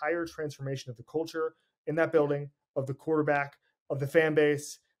the entire transformation of the culture in that building, of the quarterback, of the fan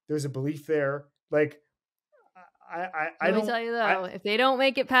base. There's a belief there. Like, Let me tell you though, if they don't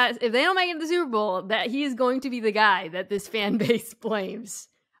make it to the Super Bowl, that he is going to be the guy that this fan base blames.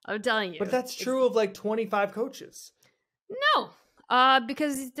 I'm telling you. But that's true of like 25 coaches. No,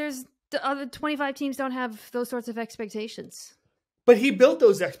 because there's the other 25 teams don't have those sorts of expectations. But he built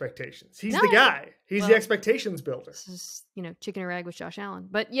those expectations. He's the guy. He's the expectations builder. This is, chicken or egg with Josh Allen.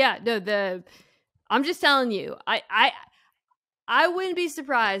 But yeah, no, I'm just telling you, I wouldn't be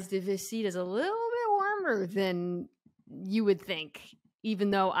surprised if his seat is a little bit warmer than you would think,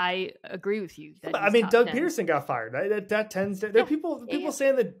 even though I agree with you. That Doug Pederson got fired. That tends to. There are people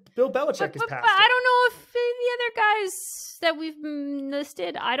saying that Bill Belichick is past. But I don't know if the other guys that we've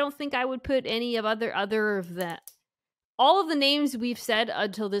listed, I don't think I would put any of other of that. All of the names we've said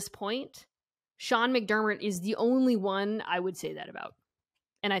until this point, Sean McDermott is the only one I would say that about.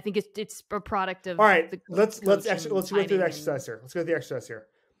 And I think it's a product of. All right, let's go through the exercise here. Let's go through the exercise here.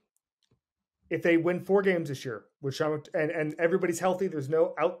 If they win 4 games this year, with Sean and everybody's healthy, there's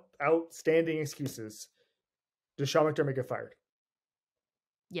no outstanding excuses. Does Sean McDermott get fired?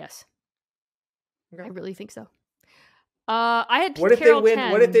 Yes, okay. I really think so. I had what if Carroll they win?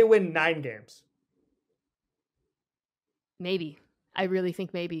 10. What if they win 9 games? Maybe. I really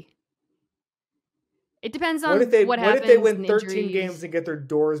think maybe. It depends on what happens. What if they win 13 games and get their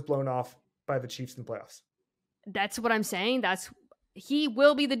doors blown off by the Chiefs in the playoffs? That's what I'm saying. He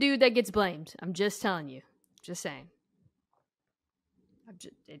will be the dude that gets blamed. I'm just telling you. Just saying.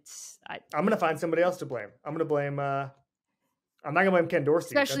 I'm going to find somebody else to blame. I'm going to blame. I'm not going to blame Ken Dorsey.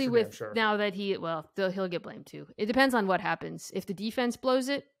 Especially with now that he'll get blamed too. It depends on what happens. If the defense blows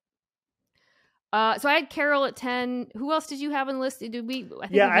it. So I had Carroll at 10. Who else did you have on the list? Did we?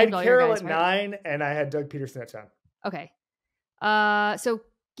 I had Carroll at 9, and I had Doug Pederson at 10. Okay. So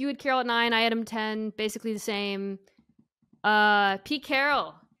you had Carroll at 9. I had him 10. Basically the same. Pete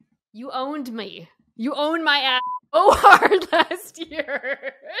Carroll, you owned me. You owned my ass so hard last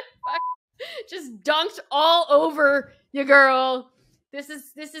year. Just dunked all over you, girl. This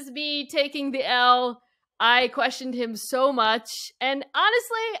is me taking the L. I questioned him so much, and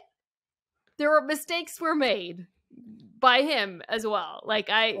honestly, mistakes were made by him as well.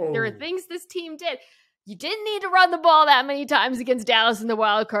 There are things this team did. You didn't need to run the ball that many times against Dallas in the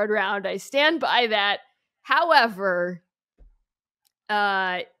wild card round. I stand by that. However,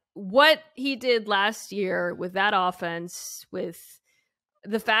 what he did last year with that offense, with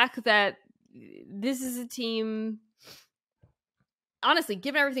the fact that this is a team, honestly,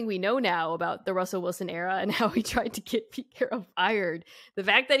 given everything we know now about the Russell Wilson era and how he tried to get Pete Carroll fired, the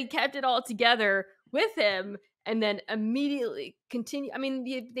fact that he kept it all together with him and then immediately continue. I mean,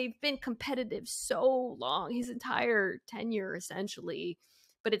 they've been competitive so long, his entire tenure, essentially.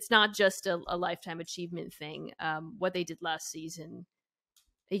 But it's not just a lifetime achievement thing. What they did last season,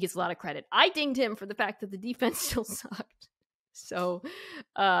 he gets a lot of credit. I dinged him for the fact that the defense still sucked. So,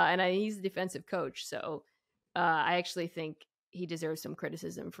 he's a defensive coach. So I actually think he deserves some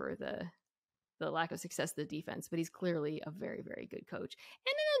criticism for the lack of success of the defense. But he's clearly a very, very good coach.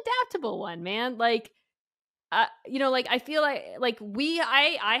 And an adaptable one, man. I feel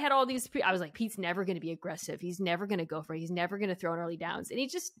I had all these. I was like, Pete's never going to be aggressive. He's never going to go for it. He's never going to throw in early downs. And he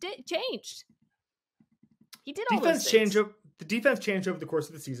just changed. He did all those things. The defense changed over the course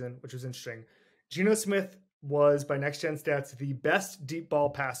of the season, which was interesting. Geno Smith was, by Next Gen Stats, the best deep ball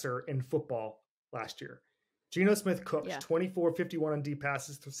passer in football last year. Geno Smith cooked 24-51 on deep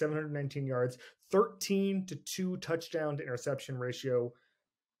passes for 719 yards, 13-2 touchdown to interception ratio.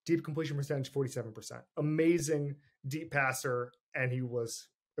 deep completion percentage, 47%. Amazing deep passer, and he was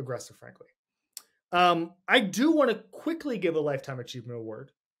aggressive, frankly. I do want to quickly give a Lifetime Achievement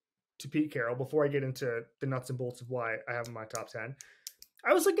Award to Pete Carroll before I get into the nuts and bolts of why I have him in my top 10.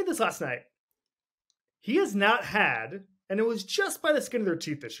 I was looking at this last night. He has not had, and it was just by the skin of their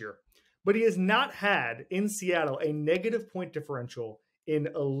teeth this year, but he has not had in Seattle a negative point differential in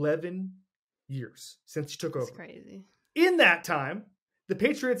 11 years since he took over. That's crazy. In that time, the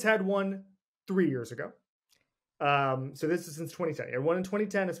Patriots had one 3 years ago. So this is since 2010. He had one in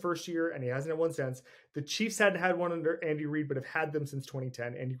 2010, his first year, and he hasn't had one since. The Chiefs hadn't had one under Andy Reid, but have had them since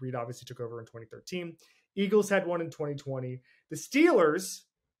 2010. Andy Reid obviously took over in 2013. Eagles had one in 2020. The Steelers,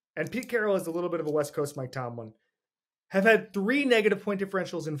 and Pete Carroll is a little bit of a West Coast Mike Tomlin, have had 3 negative point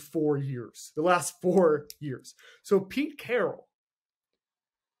differentials in 4 years, the last 4 years. So Pete Carroll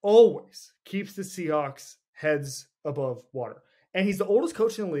always keeps the Seahawks heads above water. And he's the oldest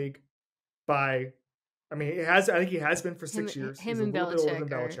coach in the league by, I mean, I think he has been for 6 years. Him he's and a little bit older than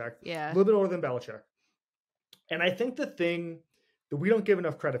Belichick. Belichick. Yeah. A little bit older than Belichick. And I think the thing that we don't give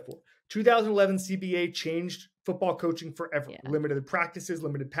enough credit for, 2011 CBA changed football coaching forever. Yeah. Limited practices,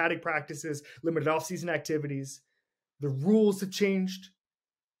 limited padding practices, limited offseason activities. The rules have changed.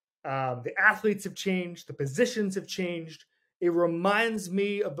 The athletes have changed. The positions have changed. It reminds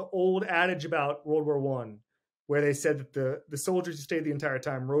me of the old adage about World War I, where they said that the soldiers who stayed the entire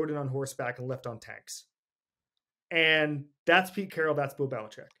time rode in on horseback and left on tanks. And that's Pete Carroll. That's Bill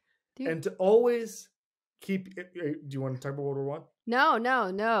Belichick. And to always keep. Do you want to talk about World War I?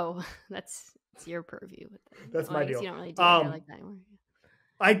 No. It's your purview. That's my deal. You don't really do it like that anymore.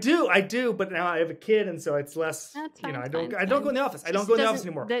 I do, but now I have a kid, and so it's less. Fine, I don't go in the office. I don't go in the office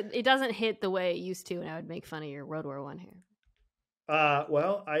anymore. It doesn't hit the way it used to, and I would make fun of your World War I here.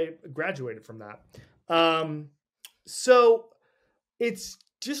 Well, I graduated from that. So it's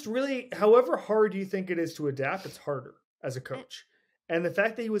just really, however hard you think it is to adapt, it's harder as a coach. And the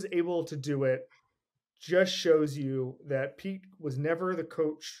fact that he was able to do it just shows you that Pete was never the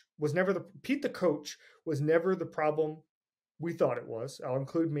coach, Pete the coach was never the problem we thought it was. I'll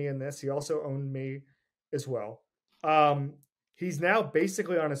include me in this. He also owned me as well. He's now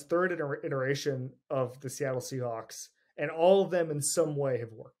basically on his third iteration of the Seattle Seahawks, and all of them in some way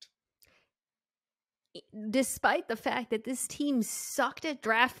have worked. Despite the fact that this team sucked at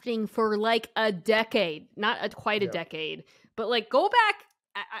drafting for like a decade, not quite a decade, but like go back,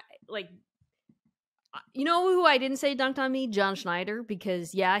 you know who I didn't say dunked on me? John Schneider,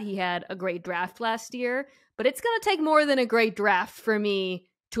 because he had a great draft last year, but it's going to take more than a great draft for me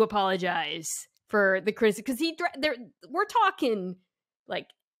to apologize for the criticism, because we're talking like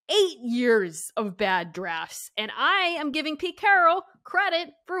 8 years of bad drafts, and I am giving Pete Carroll credit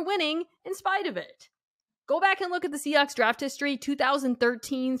for winning in spite of it. Go back and look at the Seahawks draft history,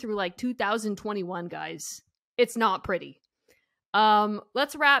 2013 through like 2021, guys. It's not pretty.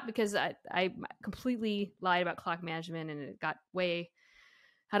 Let's wrap, because I completely lied about clock management and it got way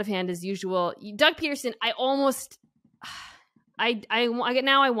out of hand as usual. Doug Pederson, I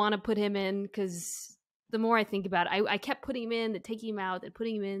want to put him in, because the more I think about it, I kept putting him in, then taking him out, then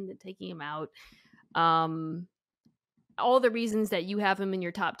putting him in, then taking him out. All the reasons that you have him in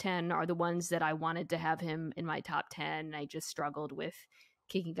your top 10 are the ones that I wanted to have him in my top 10. I just struggled with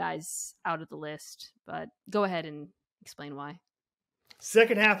kicking guys out of the list, but go ahead and explain why.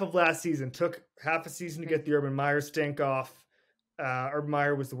 Second half of last season took half a season to get the Urban Meyer stink off. Urban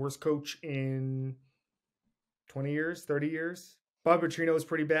Meyer was the worst coach in 20 years, 30 years. Bob Petrino was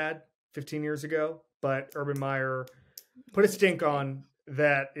pretty bad 15 years ago, but Urban Meyer put a stink on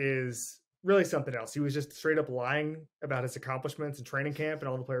that is really something else. He was just straight up lying about his accomplishments in training camp, and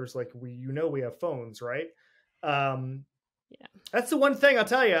all the players like, we have phones, right? That's the one thing I'll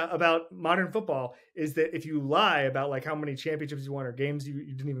tell you about modern football, is that if you lie about like how many championships you won or games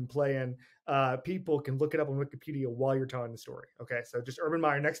you didn't even play in, people can look it up on Wikipedia while you're telling the story. Okay, so just Urban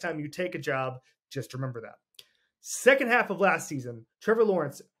Meyer, next time you take a job, just remember that. Second half of last season, Trevor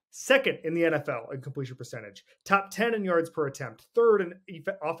Lawrence, second in the NFL in completion percentage, top 10 in yards per attempt, third in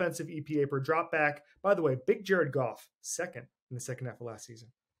offensive EPA per drop back. By the way, big Jared Goff, second in the second half of last season.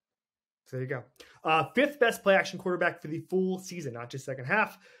 So there you go. Fifth best play action quarterback for the full season, not just second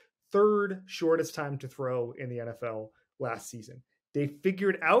half. Third shortest time to throw in the NFL last season. They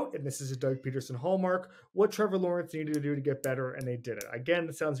figured out, and this is a Doug Pederson hallmark, what Trevor Lawrence needed to do to get better, and they did it. Again,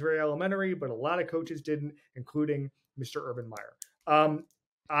 it sounds very elementary, but a lot of coaches didn't, including Mr. Urban Meyer.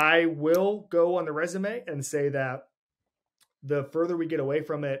 I will go on the resume and say that the further we get away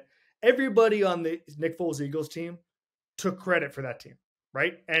from it, everybody on the Nick Foles Eagles team took credit for that team.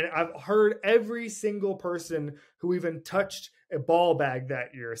 right? And I've heard every single person who even touched a ball bag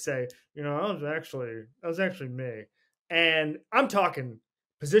that year say, that was actually me. And I'm talking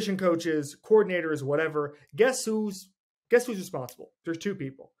position coaches, coordinators, whatever. Guess who's responsible? There's two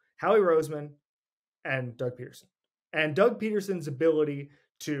people: Howie Roseman and Doug Pederson. And Doug Pederson's ability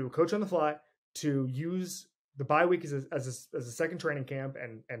to coach on the fly, to use the bye week as a second training camp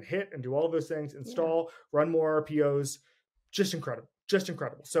and hit and do all of those things, install, run more RPOs, just incredible.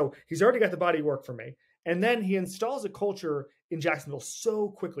 So he's already got the body work for me. And then he installs a culture in Jacksonville so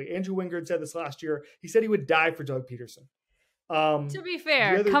quickly. Andrew Wingard said this last year. He said he would die for Doug Pederson. To be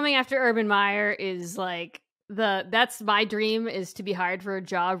fair, coming after Urban Meyer is like that's my dream, is to be hired for a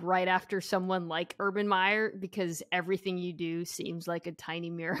job right after someone like Urban Meyer, because everything you do seems like a tiny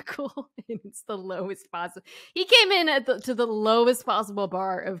miracle and it's the lowest possible. He came in to the lowest possible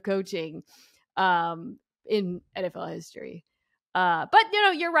bar of coaching in NFL history. But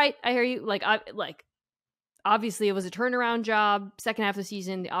you're right. I hear you. Obviously it was a turnaround job. Second half of the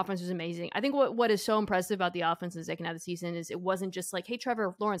season, the offense was amazing. I think what is so impressive about the offense in the second half of the season is it wasn't just like, hey,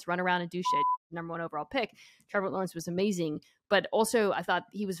 Trevor Lawrence, run around and do shit. Number 1 overall pick. Trevor Lawrence was amazing. But also I thought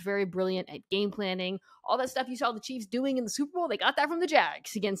he was very brilliant at game planning. All that stuff you saw the Chiefs doing in the Super Bowl, they got that from the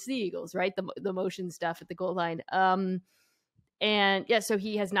Jags against the Eagles, right? The motion stuff at the goal line. And yeah, so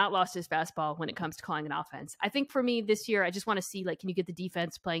he has not lost his fastball when it comes to calling an offense. I think for me this year, I just want to see, can you get the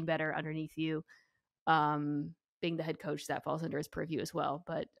defense playing better underneath you? Being the head coach, that falls under his purview as well.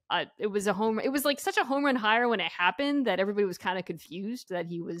 But it was such a home run hire when it happened that everybody was kind of confused that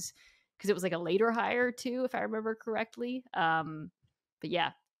he was, because it was like a later hire too, if I remember correctly. But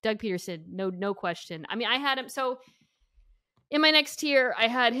yeah, Doug Pederson, no question. I mean, I had him. So in my next tier, I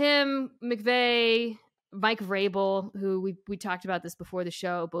had him, McVay, Mike Vrabel, who we talked about this before the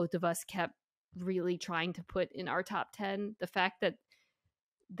show. Both of us kept really trying to put in our top 10. The fact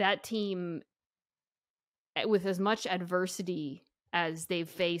that team, with as much adversity as they've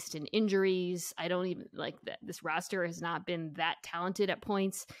faced in injuries, I don't even that this roster has not been that talented at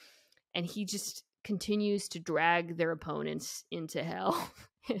points, and he just continues to drag their opponents into hell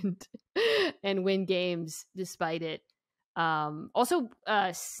and win games despite it. Also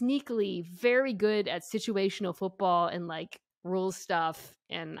sneakily very good at situational football and rules stuff,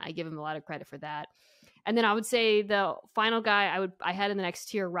 and I give him a lot of credit for that. And then I would say the final guy I had in the next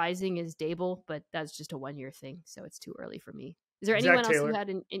tier rising is Dable, but that's just a 1-year thing, so it's too early for me. Is there anyone else you had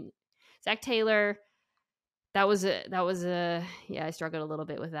in Zach Taylor? That was a yeah, I struggled a little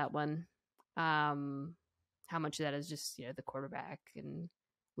bit with that one. How much of that is just the quarterback and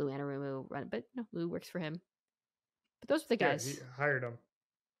Lou Anarumo run, but Lou works for him. But those were the guys. Yeah, he hired him.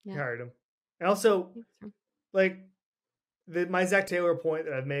 Yeah. He hired him. And also, my Zach Taylor point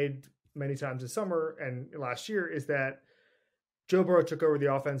that I've made many times this summer and last year is that Joe Burrow took over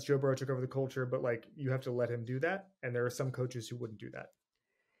the offense, Joe Burrow took over the culture, but you have to let him do that. And there are some coaches who wouldn't do that.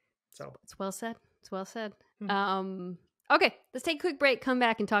 So it's well said. Okay, let's take a quick break, come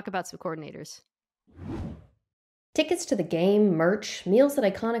back and talk about some coordinators. Tickets to the game, merch, meals at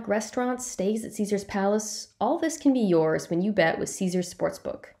iconic restaurants, stays at Caesar's Palace, all this can be yours when you bet with Caesar's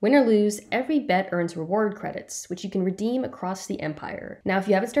Sportsbook. Win or lose, every bet earns reward credits, which you can redeem across the empire. Now, if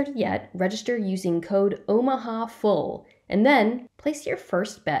you haven't started yet, register using code OMAHAFULL, and then place your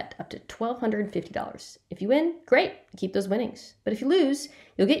first bet up to $1,250. If you win, great, keep those winnings. But if you lose,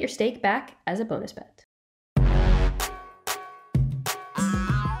 you'll get your stake back as a bonus bet.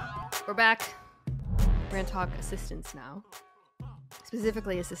 We're back. We're going to talk assistants now.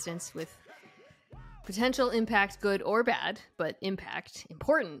 Specifically assistants with potential impact, good or bad, but impact,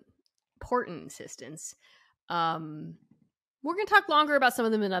 important assistants. We're going to talk longer about some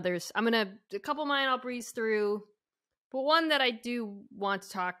of them than others. A couple of mine I'll breeze through, but one that I do want to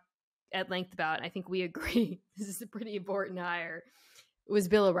talk at length about, and I think we agree this is a pretty important hire, was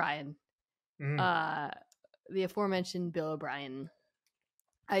Bill O'Brien. The aforementioned Bill O'Brien.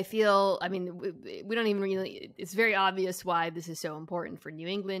 We don't even really, it's very obvious why this is so important for New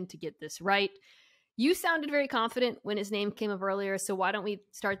England to get this right. You sounded very confident when his name came up earlier, so why don't we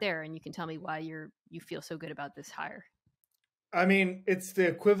start there and you can tell me why you feel so good about this hire. I mean, it's the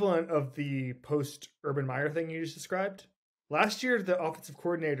equivalent of the post-Urban Meyer thing you just described. Last year, the offensive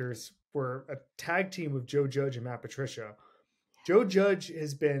coordinators were a tag team with Joe Judge and Matt Patricia. Joe Judge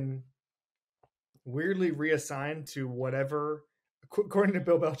has been weirdly reassigned to whatever, according to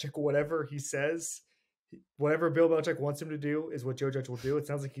Bill Belichick, whatever he says, whatever Bill Belichick wants him to do is what Joe Judge will do. It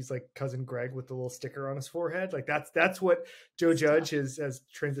sounds like he's like cousin Greg with the little sticker on his forehead. Like that's what Joe Judge has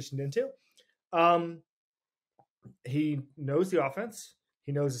transitioned into. He knows the offense.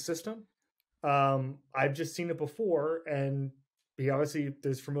 He knows the system. I've just seen it before, and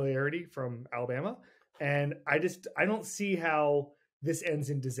there's familiarity from Alabama. And I don't see how this ends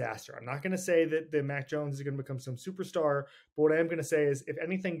in disaster. I'm not going to say that Mac Jones is going to become some superstar, but what I am going to say is if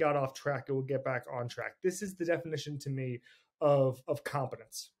anything got off track, it will get back on track. This is the definition to me of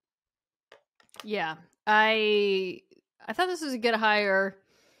competence. Yeah. I thought this was a good hire.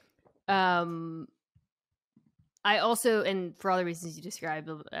 I also, and for all the reasons you described,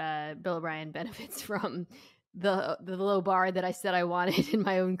 Bill O'Brien benefits from the low bar that I said I wanted in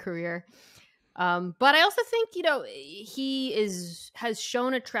my own career. But I also think, he has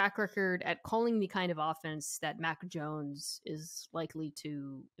shown a track record at calling the kind of offense that Mac Jones is likely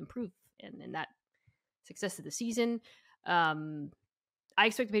to improve in, and that success of the season. I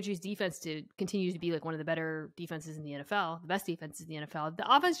expect the Patriots defense to continue to be like one of the better defenses in the NFL, the best defenses in the NFL.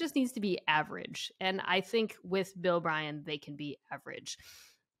 The offense just needs to be average. And I think with Bill O'Brien, they can be average.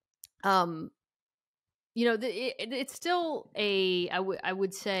 It's still I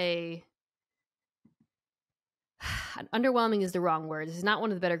would say underwhelming is the wrong word. This is not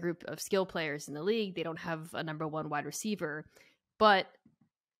one of the better group of skill players in the league. They don't have a number one wide receiver, but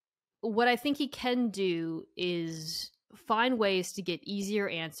what I think he can do is find ways to get easier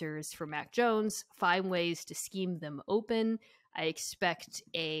answers for Mac Jones, find ways to scheme them open. I expect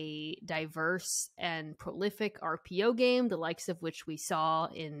a diverse and prolific RPO game, the likes of which we saw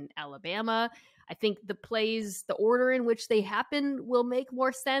in Alabama. I think the plays, the order in which they happen will make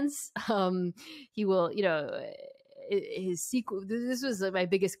more sense. He will, his sequel. This was my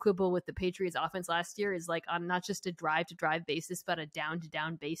biggest quibble with the Patriots offense last year is like on not just a drive to drive basis, but a down to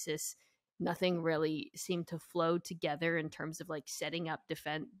down basis. Nothing really seemed to flow together in terms of like setting up the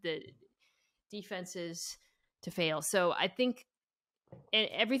defenses to fail. So I think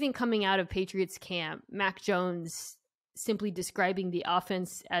everything coming out of Patriots camp, Mac Jones simply describing the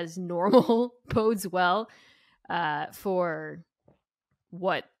offense as normal bodes well for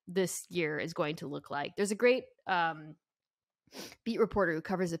what this year is going to look like. There's a great beat reporter who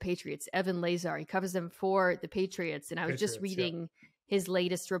covers the Patriots, Evan Lazar. He covers them for the Patriots. And I was just reading his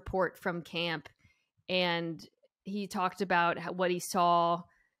latest report from camp, and he talked about what he saw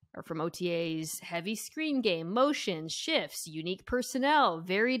from OTAs: heavy screen game, motions, shifts, unique personnel,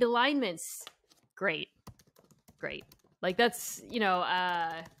 varied alignments. Great. Like that's,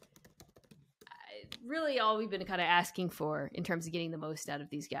 really all we've been kind of asking for in terms of getting the most out of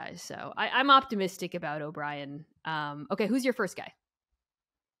these guys. So I'm optimistic about O'Brien. Okay, who's your first guy?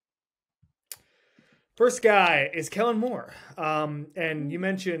 First guy is Kellen Moore. And you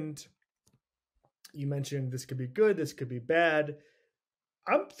mentioned this could be good, this could be bad.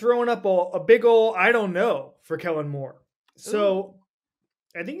 I'm throwing up a big ol' I don't know for Kellen Moore. So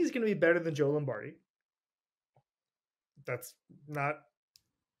I think he's going to be better than Joe Lombardi. That's not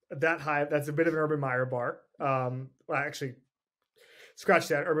that high. That's a bit of an Urban Meyer bar. Well, actually, scratch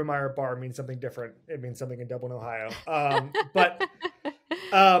that. Urban Meyer bar means something different. It means something in Dublin, Ohio.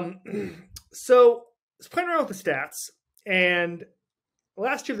 So I was playing around with the stats, and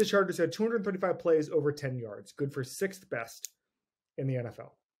last year the Chargers had 235 plays over 10 yards, good for 6th best in the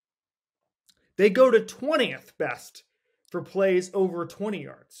NFL. They go to 20th best for plays over 20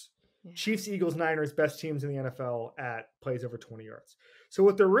 yards. Yeah. Chiefs, Eagles, Niners, best teams in the NFL at plays over 20 yards. So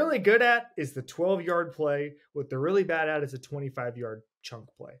what they're really good at is the 12-yard play. What they're really bad at is a 25-yard chunk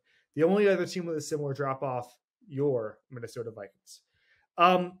play. The only other team with a similar drop-off, your Minnesota Vikings.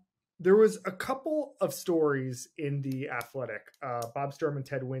 There was a couple of stories in The Athletic. Bob Sturm and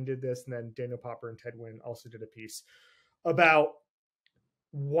Ted Wynn did this, and then Daniel Popper and Ted Wynn also did a piece about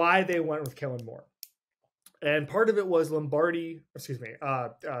why they went with Kellen Moore. And part of it was Brandon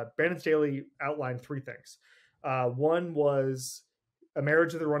Staley outlined 3 things. One was a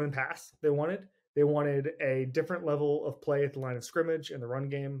marriage of the run and pass they wanted. They wanted a different level of play at the line of scrimmage in the run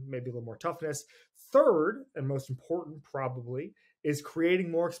game, maybe a little more toughness. Third, and most important probably, is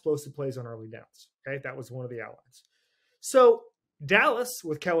creating more explosive plays on early downs. Okay, that was one of the outlines. So Dallas,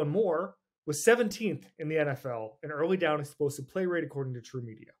 with Kellen Moore, was 17th in the NFL in early down explosive play rate according to True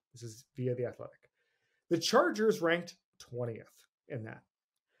Media. This is via The Athletic. The Chargers ranked 20th in that.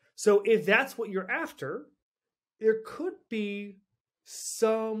 So if that's what you're after, there could be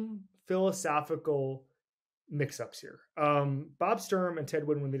some philosophical mix-ups here. Bob Sturm and Ted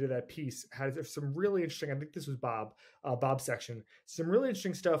Wynn, when they did that piece, had some really interesting, I think this was Bob's section, some really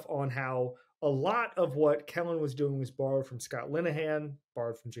interesting stuff on how a lot of what Kellen was doing was borrowed from Scott Linehan,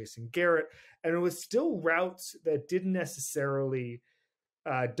 borrowed from Jason Garrett, and it was still routes that didn't necessarily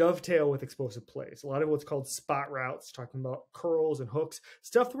dovetail with explosive plays. A lot of what's called spot routes, talking about curls and hooks,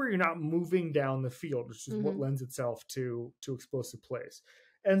 stuff where you're not moving down the field, which is what lends itself to explosive plays.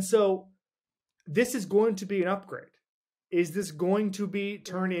 And so this is going to be an upgrade. Is this going to be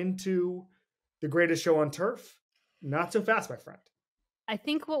turn into the greatest show on turf? Not so fast, my friend. I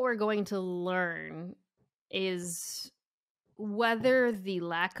think what we're going to learn is whether the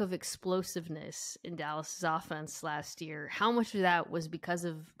lack of explosiveness in Dallas's offense last year, how much of that was because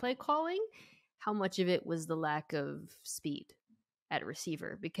of play calling, how much of it was the lack of speed at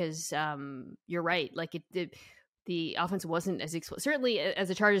receiver. Because you're right, like the offense wasn't as explosive. Certainly, as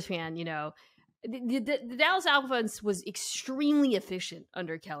a Chargers fan, you know, the Dallas offense was extremely efficient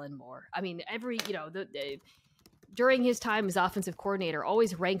under Kellen Moore. I mean, during his time as offensive coordinator,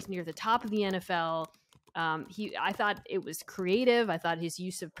 always ranked near the top of the NFL. I thought it was creative. I thought his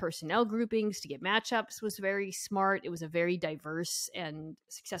use of personnel groupings to get matchups was very smart. It was a very diverse and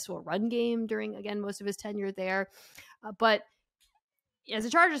successful run game during, again, most of his tenure there. But as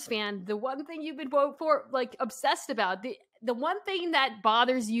a Chargers fan, the one thing you've been obsessed about, the one thing that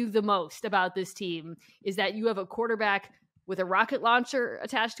bothers you the most about this team is that you have a quarterback with a rocket launcher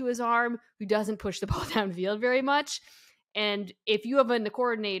attached to his arm who doesn't push the ball downfield very much. And if you have a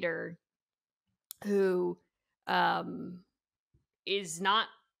coordinator who is not,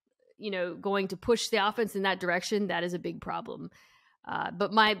 going to push the offense in that direction, that is a big problem.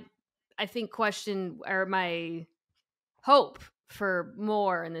 But my hope for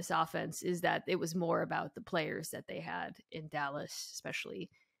Moore in this offense is that it was more about the players that they had in Dallas, especially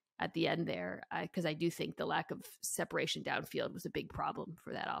at the end there, because I do think the lack of separation downfield was a big problem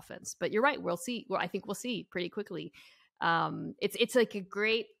for that offense. But you're right, we'll see. Well, I think we'll see pretty quickly. It's like a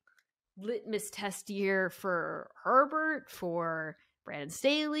great litmus test year for Herbert, for Brandon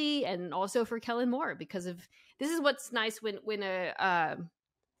Staley, and also for Kellen Moore, because of this is what's nice when a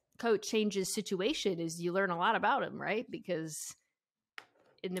coach changes situation is you learn a lot about him, right? Because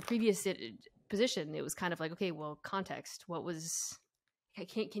in the previous position, it was kind of like, okay, well, context. What was?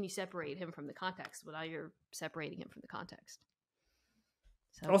 Can you separate him from the context? Well, now you're separating him from the context.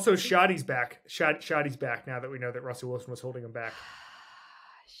 So, also, Shoddy's back. Shoddy's back now that we know that Russell Wilson was holding him back.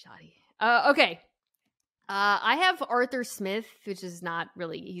 Shoddy. Okay. I have Arthur Smith, which is not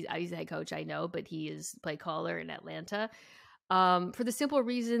really, he's a head coach, I know, but he is play caller in Atlanta. For the simple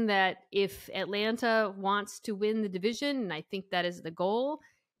reason that if Atlanta wants to win the division, and I think that is the goal,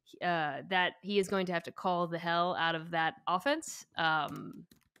 that he is going to have to call the hell out of that offense.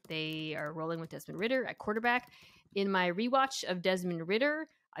 They are rolling with Desmond Ridder at quarterback. In my rewatch of Desmond Ridder,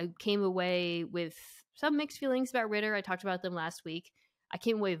 I came away with some mixed feelings about Ridder. I talked about them last week. I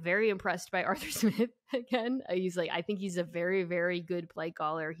came away very impressed by Arthur Smith again. I think he's a very, very good play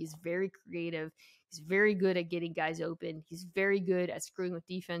caller. He's very creative. He's very good at getting guys open. He's very good at screwing with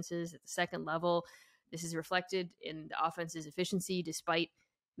defenses at the second level. This is reflected in the offense's efficiency despite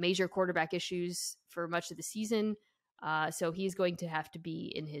major quarterback issues for much of the season. So he's going to have to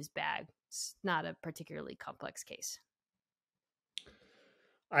be in his bag. It's not a particularly complex case.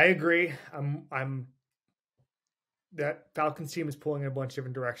 I agree. That Falcons team is pulling in a bunch of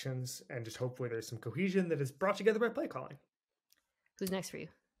different directions, and just hopefully there's some cohesion that is brought together by play calling. Who's next for you?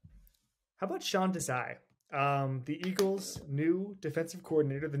 How about Sean Desai, the Eagles' new defensive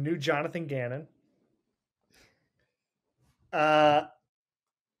coordinator, the new Jonathan Gannon?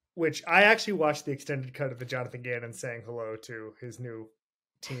 Which I actually watched the extended cut of the Jonathan Gannon saying hello to his new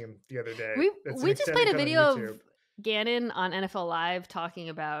team the other day. We just played a video of Gannon on NFL Live talking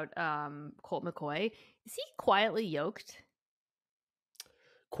about Colt McCoy. Is he quietly yoked?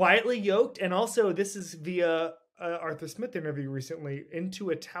 Quietly yoked, and also this is via Arthur Smith interview recently,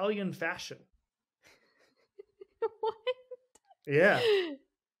 into Italian fashion. What? Yeah.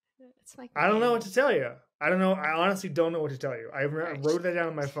 I don't know what to tell you. I don't know. I honestly don't know what to tell you. I wrote that down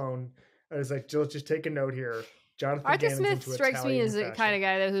on my phone. I was like, just take a note here. Jonathan Arthur Gannon's Smith into strikes Italian me as fashion. the kind of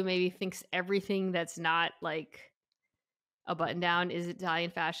guy who maybe thinks everything that's not like a button down is Italian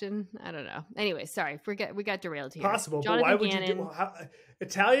fashion. I don't know. Anyway, sorry, we got derailed here. Possible, Jonathan but why would Gannon, you do?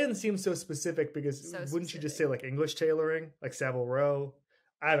 Italian seems so specific because wouldn't you just say like English tailoring, like Savile Row?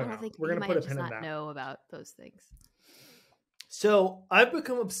 I don't know. We're gonna put a pin in that. Know about those things. So I've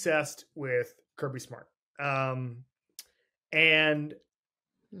become obsessed with Kirby Smart, and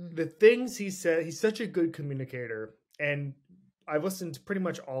the things he said. He's such a good communicator, and I've listened to pretty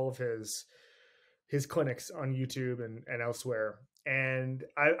much all of his clinics on YouTube and elsewhere. And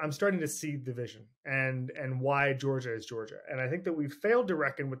I'm starting to see the vision and why Georgia is Georgia. And I think that we've failed to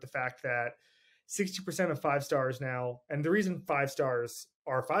reckon with the fact that 60% of 5 stars now, and the reason 5 stars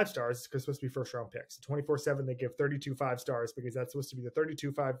are 5 stars is because it's supposed to be first round picks. 24/7, they give 32 5 stars because that's supposed to be the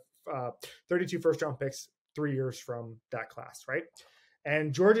 32 first round picks 3 years from that class, right?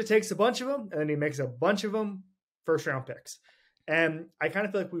 And Georgia takes a bunch of them, and then he makes a bunch of them first round picks. And I kind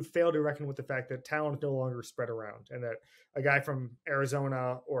of feel like we've failed to reckon with the fact that talent is no longer spread around, and that a guy from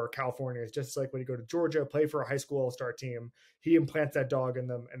Arizona or California is just like when you go to Georgia, play for a high school all-star team, he implants that dog in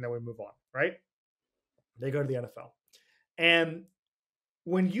them, and then we move on, right? They go to the NFL. And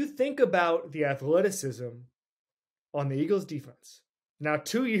when you think about the athleticism on the Eagles defense, now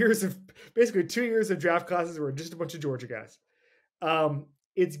 2 years of draft classes were just a bunch of Georgia guys.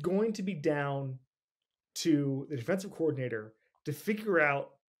 It's going to be down to the defensive coordinator to figure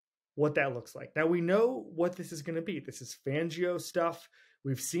out what that looks like. Now we know what this is going to be. This is Fangio stuff.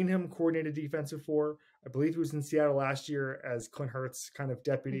 We've seen him coordinate a defense before. I believe he was in Seattle last year as Clint Hurtt's kind of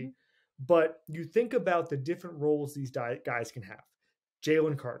deputy. Mm-hmm. But you think about the different roles these guys can have.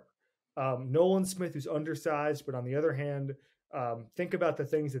 Jalen Carter, Nolan Smith, who's undersized, but on the other hand, think about the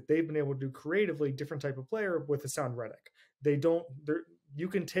things that they've been able to do creatively, different type of player with Hassan Reddick. You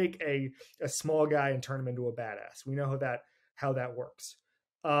can take a small guy and turn him into a badass. We know how that works.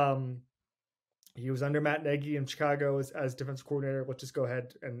 He was under Matt Nagy in Chicago as defensive coordinator. Let's just go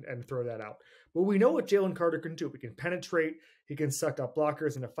ahead and throw that out. But we know what Jalen Carter can do. He can penetrate. He can suck up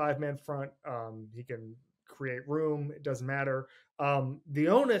blockers in a 5-man front. He can create room. It doesn't matter. The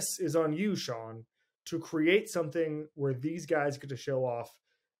onus is on you, Sean, to create something where these guys get to show off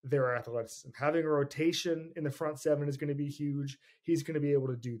their athleticism. Having a rotation in the front seven is going to be huge. He's going to be able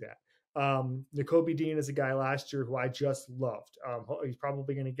to do that. Nakobe Dean is a guy last year who I just loved. He's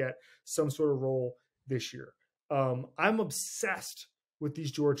probably going to get some sort of role this year. I'm obsessed with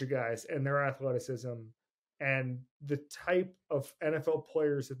these Georgia guys and their athleticism and the type of NFL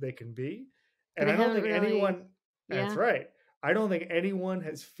players that they can be. And I don't think anyone, that's right. I don't think anyone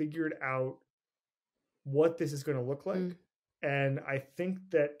has figured out what this is going to look like. And I think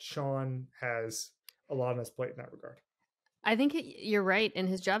that Sean has a lot on his plate in that regard. I think you're right. And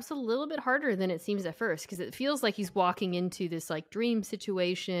his job's a little bit harder than it seems at first, because it feels like he's walking into this like dream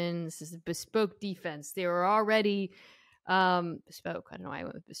situation. This is a bespoke defense. They were already bespoke. I don't know why I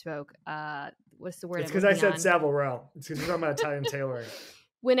went with bespoke. What's the word? It's because I said Savarel. It's because we're talking about Italian tailoring.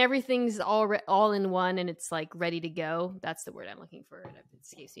 When everything's all in one and it's like ready to go. That's the word I'm looking for. It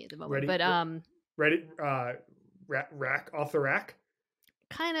escapes me at the moment. Ready, rack off the rack?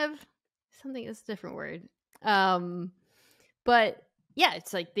 Kind of. Something that's a different word. But yeah,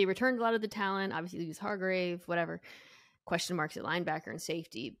 it's like they returned a lot of the talent. Obviously, they use Hargrave, whatever. Question marks at linebacker and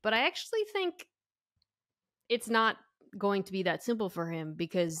safety. But I actually think it's not going to be that simple for him,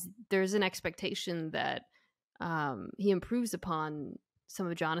 because there's an expectation that he improves upon some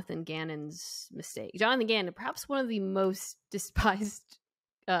of Jonathan Gannon's mistakes. Jonathan Gannon, perhaps one of the most despised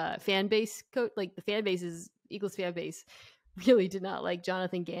fan base like the fan bases, Eagles fan base, really did not like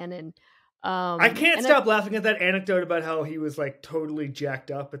Jonathan Gannon. I can't stop laughing at that anecdote about how he was like totally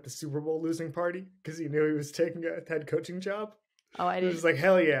jacked up at the Super Bowl losing party because he knew he was taking a head coaching job. Oh, I didn't. He was like,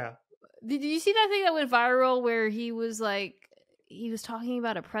 hell yeah. Did you see that thing that went viral where he was talking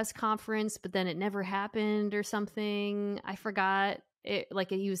about a press conference, but then it never happened or something? I forgot. He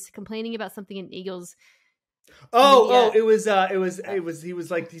was complaining about something in Eagles. It was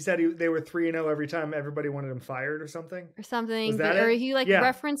he said they were 3-0 every time everybody wanted him fired or something. Or he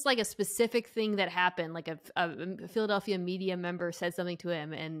referenced like a specific thing that happened, like a Philadelphia media member said something to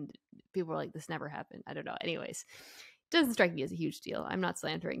him and people were like, this never happened. I don't know. Anyways, doesn't strike me as a huge deal. I'm not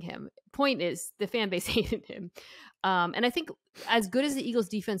slandering him. Point is, the fan base hated him. And I think as good as the Eagles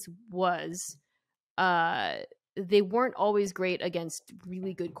defense was, they weren't always great against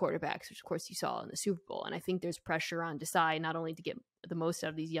really good quarterbacks, which of course you saw in the Super Bowl. And I think there's pressure on Desai not only to get the most out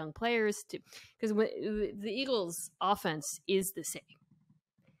of these young players, because the Eagles offense is the same.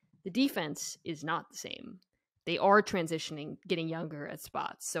 The defense is not the same. They are transitioning, getting younger at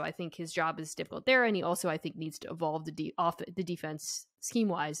spots. So I think his job is difficult there. And he also, I think, needs to evolve the defense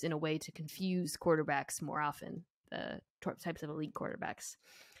scheme-wise in a way to confuse quarterbacks more often, the types of elite quarterbacks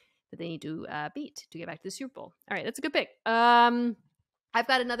that they need to beat to get back to the Super Bowl. All right, that's a good pick. I've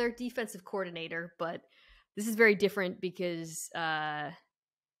got another defensive coordinator, but this is very different because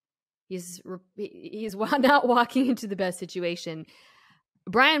he's not walking into the best situation.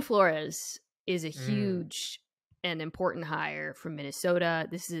 Brian Flores is a huge and important hire from Minnesota.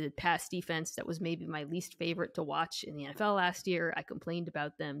 This is a pass defense that was maybe my least favorite to watch in the NFL last year. I complained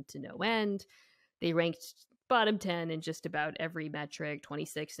about them to no end. They ranked bottom 10 in just about every metric,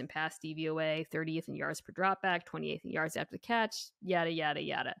 26th in pass DVOA, 30th in yards per dropback, 28th in yards after the catch, yada, yada,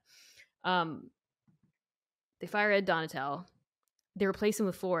 yada. They fire Ed Donatel. They replace him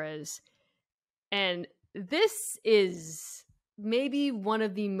with Flores. And this is maybe one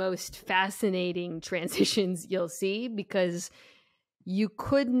of the most fascinating transitions you'll see, because you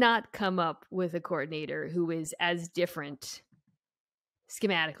could not come up with a coordinator who is as different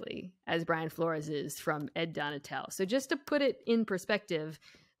schematically as Brian Flores is from Ed Donatel. So just to put it in perspective,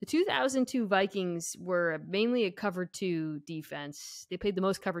 the 2002 Vikings were mainly a cover 2 defense. They played the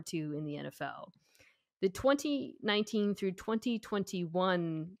most cover 2 in the NFL. The 2019 through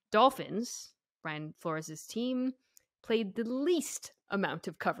 2021 Dolphins, Brian Flores' team, played the least amount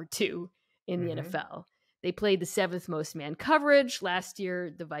of cover 2 in the NFL. They played the 7th most man coverage. Last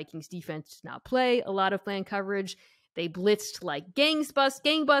year, the Vikings defense did not play a lot of man coverage. They blitzed like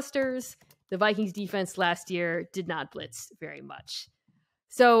gangbusters. The Vikings defense last year did not blitz very much.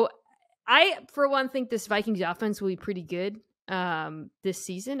 So I, for one, think this Vikings offense will be pretty good this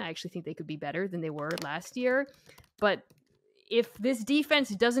season. I actually think they could be better than they were last year. But if this defense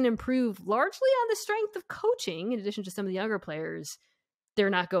doesn't improve largely on the strength of coaching, in addition to some of the younger players, they're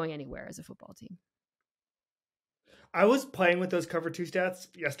not going anywhere as a football team. I was playing with those cover 2 stats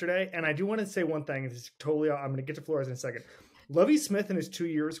yesterday, and I do want to say one thing. This is totally, I'm going to get to Flores in a second. Lovie Smith, in his 2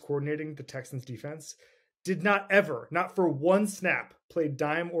 years coordinating the Texans defense, did not ever, not for one snap, play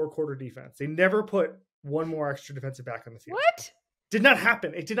dime or quarter defense. They never put one more extra defensive back on the field. What? Did not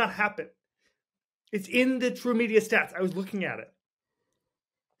happen. It did not happen. It's in the True Media stats. I was looking at it.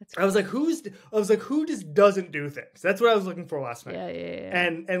 I was like, who just doesn't do things? That's what I was looking for last night. Yeah.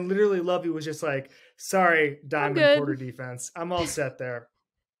 And literally Lovey was just like, sorry, dime and quarter defense. I'm all set there.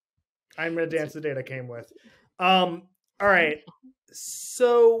 I'm going to dance the date I came with. All right.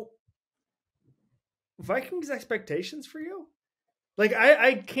 So Vikings expectations for you? Like,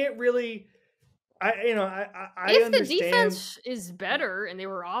 I can't really, I if understand. the defense is better and they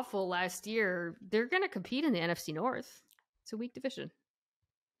were awful last year, they're going to compete in the NFC North. It's a weak division.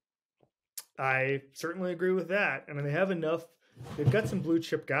 I certainly agree with that. And they have enough, they've got some blue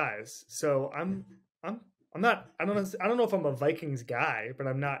chip guys. So I don't know if I'm a Vikings guy, but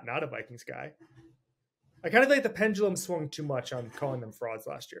I'm not a Vikings guy. I kind of think the pendulum swung too much on calling them frauds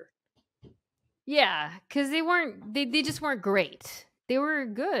last year. Yeah, because they just weren't great. They were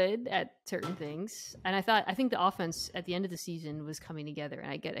good at certain things. And I think the offense at the end of the season was coming together.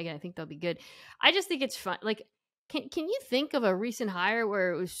 And I think they'll be good. I just think it's fun. Like, Can you think of a recent hire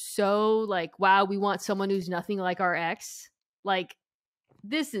where it was so like, wow, we want someone who's nothing like our ex? Like,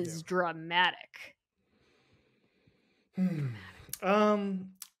 this is dramatic.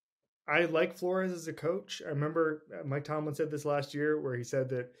 I like Flores as a coach. I remember Mike Tomlin said this last year where he said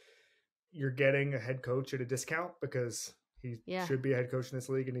that you're getting a head coach at a discount because he should be a head coach in this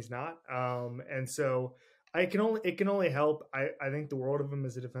league and he's not. And so it can only help. I think the world of him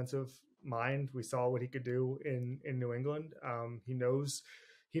as a defensive mind. We saw what he could do in New England. He knows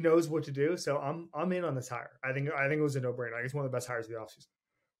what to do. So I'm in on this hire. I think it was a no-brainer. I think it's one of the best hires of the offseason.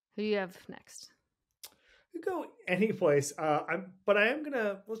 Who do you have next? You go any place.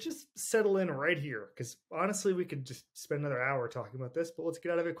 Let's just settle in right here because honestly, we could just spend another hour talking about this, but let's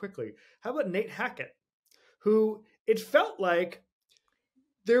get out of it quickly. How about Nate Hackett, who it felt like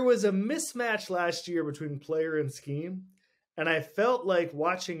there was a mismatch last year between player and scheme. And I felt like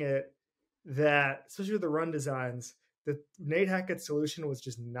watching it that, especially with the run designs, that Nate Hackett's solution was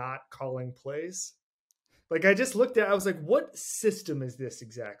just not calling plays. Like I just looked at it, I was like, what system is this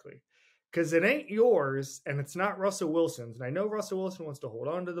exactly? Because it ain't yours and it's not Russell Wilson's. And I know Russell Wilson wants to hold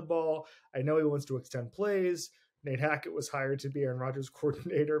on to the ball. I know he wants to extend plays. Nate Hackett was hired to be Aaron Rodgers'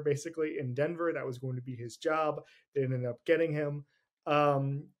 coordinator basically in Denver. That was going to be his job. They ended up getting him.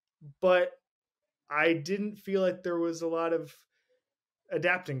 But I didn't feel like there was a lot of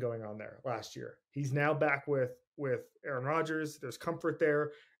adapting going on there last year. He's now back with Aaron Rodgers. There's comfort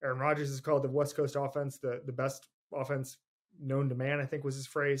there. Aaron Rodgers is called the West Coast offense, the best offense known to man, I think was his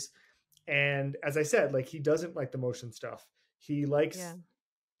phrase. And as I said, like he doesn't like the motion stuff. He likes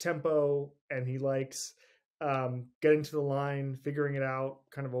tempo and he likes getting to the line, figuring it out,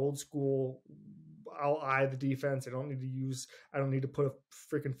 kind of old school. I'll eye the defense. I don't need to put a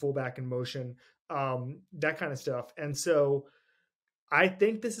freaking fullback in motion. That kind of stuff. And so I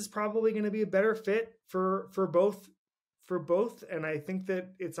think this is probably going to be a better fit for both. And I think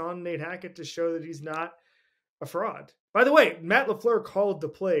that it's on Nate Hackett to show that he's not a fraud. By the way, Matt LaFleur called the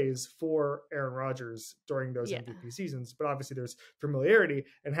plays for Aaron Rodgers during those MVP seasons, but obviously there's familiarity,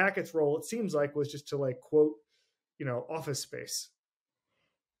 and Hackett's role, it seems like, was just to like quote, Office Space.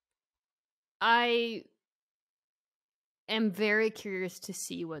 I am very curious to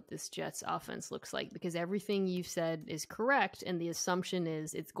see what this Jets offense looks like because everything you've said is correct. And the assumption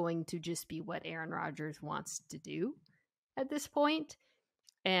is it's going to just be what Aaron Rodgers wants to do at this point.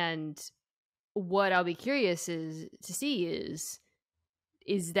 And what I'll be curious to see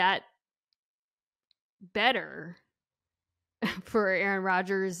is that better for Aaron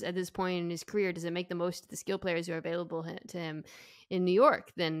Rodgers at this point in his career? Does it make the most of the skill players who are available to him in New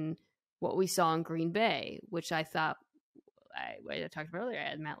York than what we saw in Green Bay, which I thought, I talked about earlier, I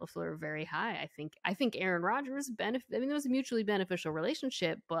had Matt LaFleur very high. I think Aaron Rodgers it was a mutually beneficial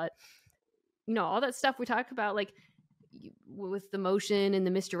relationship, but all that stuff we talk about, like with the motion and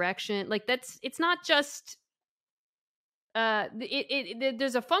the misdirection, like it's not just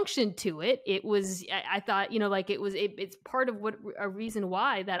there's a function to it. It was, I thought, it's part of a reason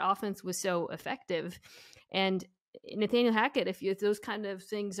why that offense was so effective. And Nathaniel Hackett, if those kind of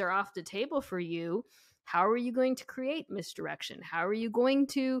things are off the table for you, how are you going to create misdirection?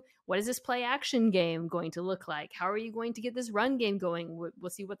 What is this play action game going to look like? How are you going to get this run game going? We'll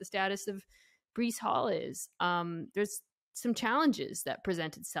see what the status of Breece Hall is. There's some challenges that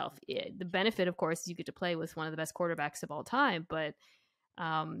present itself. The benefit, of course, is you get to play with one of the best quarterbacks of all time. But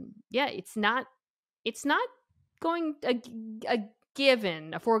it's not going a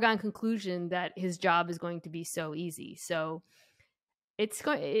given, a foregone conclusion that his job is going to be so easy. So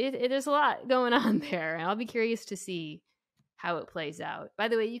there's a lot going on there, and I'll be curious to see how it plays out. By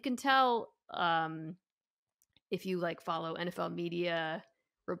the way, you can tell if you follow NFL media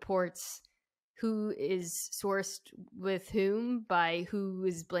reports who is sourced with whom by who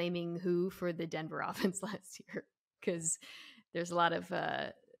is blaming who for the Denver offense last year, because there's a lot of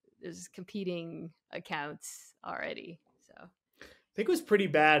there's competing accounts already. So I think it was pretty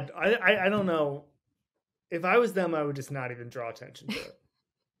bad. I don't know. If I was them, I would just not even draw attention to it.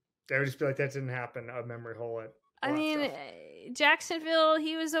 They would just be like, that didn't happen. A memory hole. Jacksonville,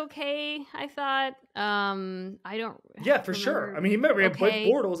 he was okay, I thought. I don't. Yeah, for sure. I mean, he had Blake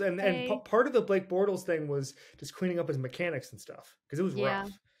Bortles, and part of the Blake Bortles thing was just cleaning up his mechanics and stuff because it was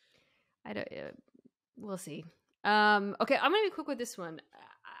rough. I don't. We'll see. Okay, I'm gonna be quick with this one.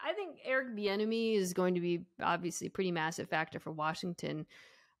 I think Eric Bieniemy is going to be obviously a pretty massive factor for Washington.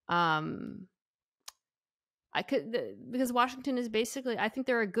 Because Washington is basically, I think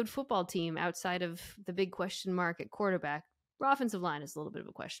they're a good football team outside of the big question mark at quarterback. Our offensive line is a little bit of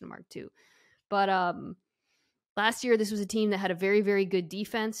a question mark too. But last year, this was a team that had a very, very good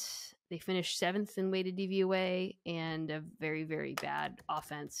defense. They finished 7th in weighted DVOA and a very, very bad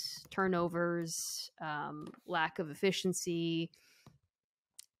offense. Turnovers, lack of efficiency,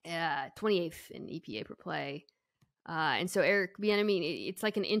 28th in EPA per play. And so Eric Bieniemy, it's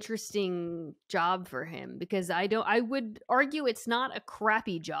like an interesting job for him because I would argue it's not a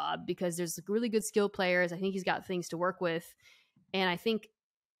crappy job because there's really good skill players. I think he's got things to work with. And I think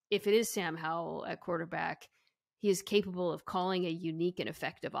if it is Sam Howell at quarterback, he is capable of calling a unique and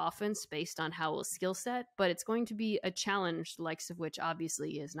effective offense based on Howell's skill set, but it's going to be a challenge the likes of which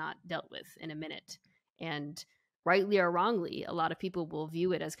obviously he has not dealt with in a minute. And rightly or wrongly, a lot of people will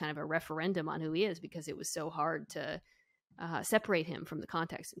view it as kind of a referendum on who he is because it was so hard to separate him from the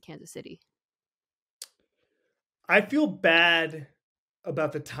context in Kansas City. I feel bad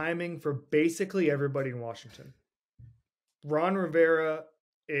about the timing for basically everybody in Washington. Ron Rivera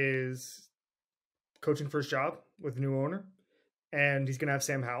is coaching for his job with a new owner, and he's going to have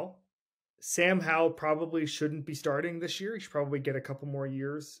Sam Howell. Sam Howell probably shouldn't be starting this year. He should probably get a couple more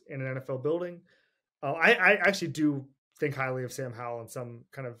years in an NFL building. I actually do think highly of Sam Howell in some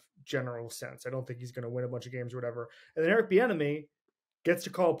kind of general sense. I don't think he's going to win a bunch of games or whatever. And then Eric Bieniemy gets to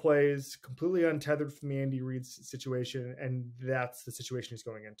call plays completely untethered from the Andy Reid situation, and that's the situation he's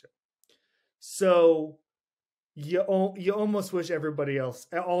going into. So you almost wish everybody else,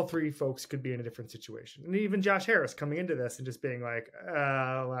 all three folks, could be in a different situation. And even Josh Harris coming into this and just being like,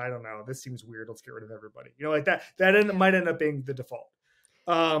 I don't know, this seems weird. Let's get rid of everybody. Like that might end up being the default.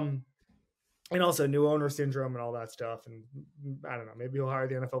 And also new owner syndrome and all that stuff. And I don't know, maybe he'll hire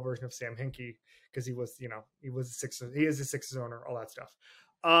the NFL version of Sam Hinkie because he is a Sixers owner, all that stuff.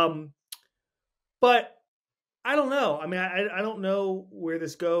 But I don't know. I mean, I don't know where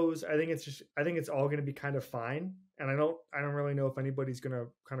this goes. I think it's all going to be kind of fine. And I don't really know if anybody's going to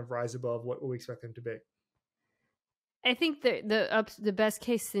kind of rise above what we expect them to be. I think the best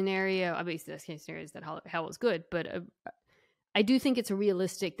case scenario, obviously the best case scenario is that Howell's good, but I do think it's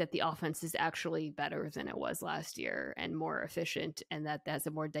realistic that the offense is actually better than it was last year and more efficient, and that that's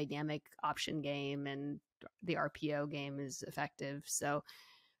a more dynamic option game and the RPO game is effective. So,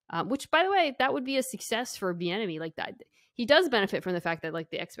 which, by the way, that would be a success for Bieniemy. Like that, he does benefit from the fact that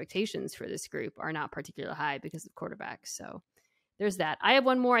the expectations for this group are not particularly high because of quarterbacks. So there's that. I have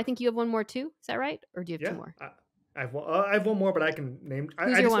one more. I think you have one more too. Is that right? Or do you have two more? I have one more, but I can name.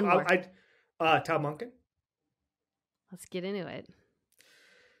 Who's your one more? Todd Munken. Let's get into it.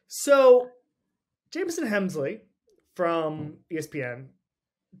 So, Jameson Hemsley from ESPN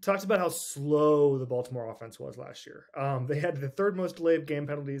talks about how slow the Baltimore offense was last year. They had the third most delayed game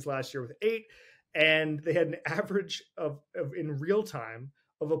penalties last year with 8, and they had an average of in real time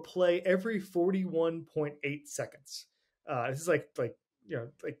of a play every 41.8 seconds. This is like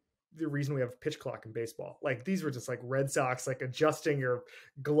the reason we have a pitch clock in baseball. Like these were just like Red Sox, like adjusting your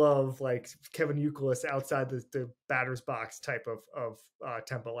glove, like Kevin Youkilis outside the batter's box type of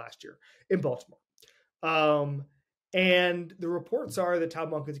tempo last year in Baltimore. And the reports are that Todd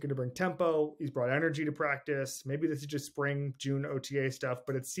Munken's going to bring tempo. He's brought energy to practice. Maybe this is just spring, June OTA stuff,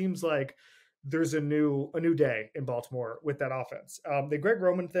 but it seems like there's a new day in Baltimore with that offense. The Greg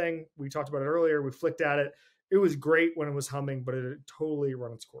Roman thing, we talked about it earlier. We flicked at it. It was great when it was humming, but it had totally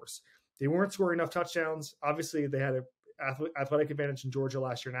run its course. They weren't scoring enough touchdowns. Obviously, they had an athletic advantage in Georgia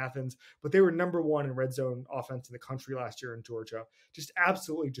last year in Athens, but they were number one in red zone offense in the country last year in Georgia. Just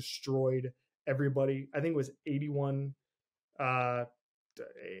absolutely destroyed everybody. I think it was 81%,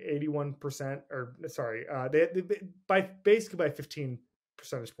 or sorry, they by 15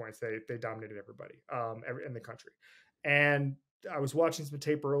 percentage points, they dominated everybody in the country. And I was watching some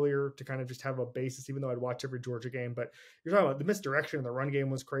tape earlier to kind of just have a basis, even though I'd watch every Georgia game. But you're talking about the misdirection in the run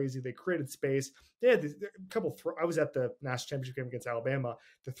game was crazy. They created space. They had a couple. I was at the national championship game against Alabama.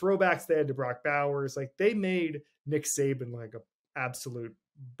 The throwbacks they had to Brock Bowers, like they made Nick Saban like an absolute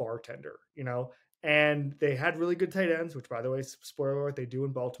bartender, And they had really good tight ends, which, by the way, spoiler alert, they do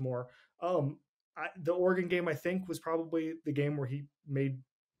in Baltimore. The Oregon game, I think, was probably the game where he made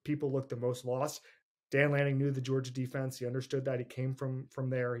people look the most lost. Dan Lanning knew the Georgia defense. He understood that. He came from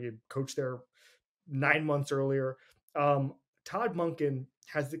there. He had coached there 9 months earlier. Todd Munken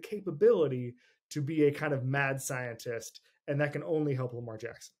has the capability to be a kind of mad scientist, and that can only help Lamar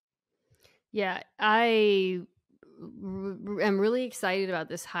Jackson. Yeah, I am really excited about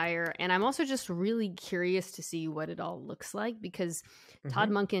this hire, and I'm also just really curious to see what it all looks like, because Todd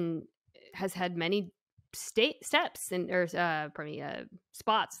Munken has had many spots,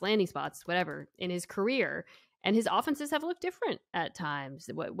 landing spots, whatever, in his career, and his offenses have looked different at times.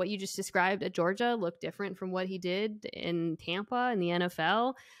 What you just described at Georgia looked different from what he did in Tampa in the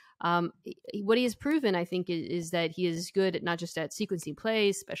NFL. What he has proven, I think, is that he is good at not just at sequencing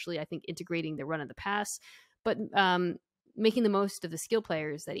plays, especially I think integrating the run of the pass, but making the most of the skill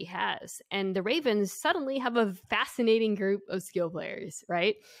players that he has. And the Ravens suddenly have a fascinating group of skill players,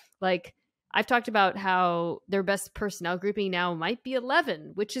 right? Like, I've talked about how their best personnel grouping now might be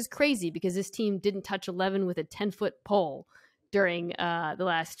 11, which is crazy because this team didn't touch 11 with a 10-foot pole during the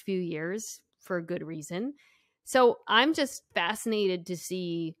last few years for a good reason. So I'm just fascinated to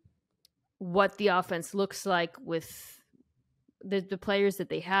see what the offense looks like with the players that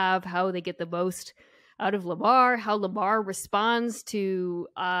they have, how they get the most out of Lamar, how Lamar responds to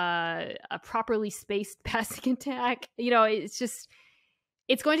a properly spaced passing attack.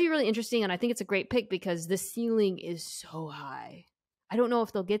 It's going to be really interesting, and I think it's a great pick because the ceiling is so high. I don't know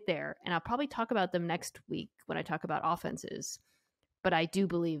if they'll get there, and I'll probably talk about them next week when I talk about offenses. But I do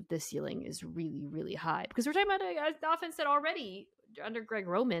believe the ceiling is really, really high because we're talking about an offense that already, under Greg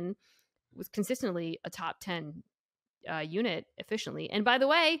Roman, was consistently a top 10 unit efficiently. And by the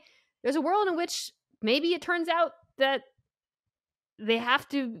way, there's a world in which maybe it turns out that they have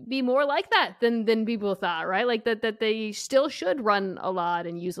to be more like that than people thought, right? Like that they still should run a lot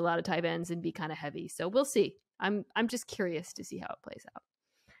and use a lot of tight ends and be kind of heavy. So we'll see. I'm just curious to see how it plays out.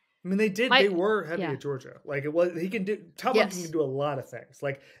 I mean, they were heavy at Georgia. Like Todd Munken can do a lot of things.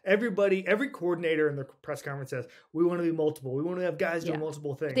 Like every coordinator in the press conference says, we want to be multiple. We want to have guys doing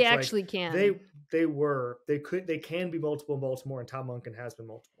multiple things. They actually can. They can be multiple in Baltimore, and Todd Munken has been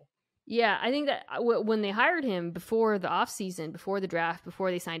multiple. Yeah, I think that when they hired him before the offseason, before the draft,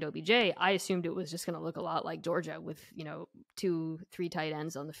 before they signed OBJ, I assumed it was just going to look a lot like Georgia with, 2-3 tight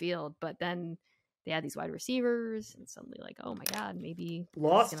ends on the field. But then they had these wide receivers, and suddenly like, oh my God, maybe it's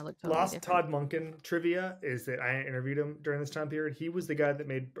going to look totally different. Todd Munken trivia is that I interviewed him during this time period. He was the guy that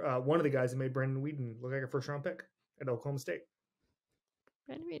made one of the guys that made Brandon Whedon look like a first-round pick at Oklahoma State.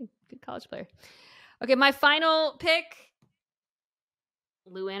 Brandon Whedon, good college player. Okay, my final pick,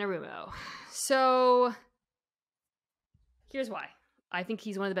 Lou Anarumo. So here's why. I think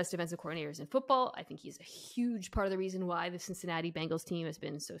he's one of the best defensive coordinators in football. I think he's a huge part of the reason why the Cincinnati Bengals team has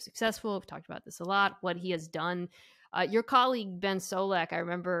been so successful. We've talked about this a lot, what he has done. Your colleague, Ben Solak, I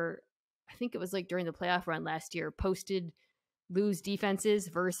remember, I think it was like during the playoff run last year, posted Lou's defenses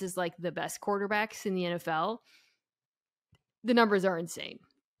versus like the best quarterbacks in the NFL. The numbers are insane.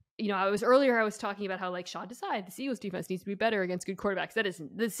 I was talking about how like Sean Desai, the Eagles defense needs to be better against good quarterbacks. That is,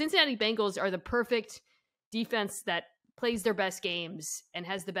 the Cincinnati Bengals are the perfect defense that plays their best games and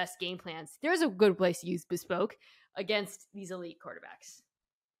has the best game plans. There's a good place to use bespoke against these elite quarterbacks.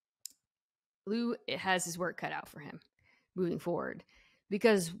 Lou has his work cut out for him moving forward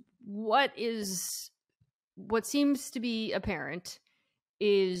because what seems to be apparent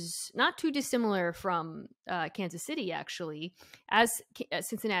is not too dissimilar from Kansas City, actually, as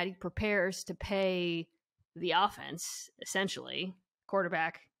Cincinnati prepares to pay the offense, essentially,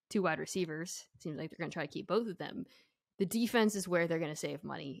 quarterback, 2 wide receivers. Seems like they're going to try to keep both of them. The defense is where they're going to save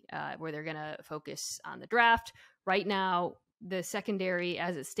money, where they're going to focus on the draft. Right now, the secondary,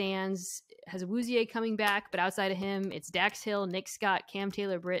 as it stands, has Awuzie coming back, but outside of him, it's Dax Hill, Nick Scott, Cam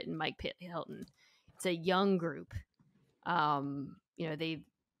Taylor-Britt, and Mike Hilton. It's a young group. They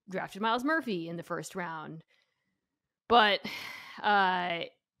drafted Myles Murphy in the first round. But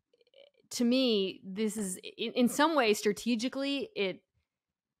to me, this is, in some way, strategically,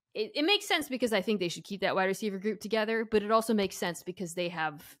 it makes sense because I think they should keep that wide receiver group together, but it also makes sense because they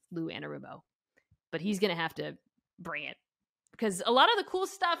have Lou Anarumo. But he's going to have to bring it. Because a lot of the cool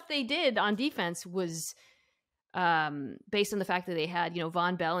stuff they did on defense was based on the fact that they had,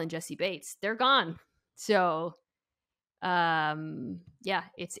 Von Bell and Jesse Bates. They're gone. So,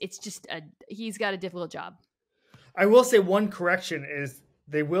 it's just he's got a difficult job. I will say one correction is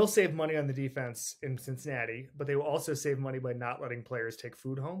they will save money on the defense in Cincinnati, but they will also save money by not letting players take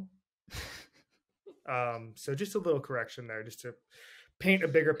food home. So just a little correction there, just to paint a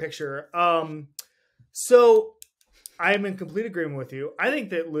bigger picture. So I am in complete agreement with you. I think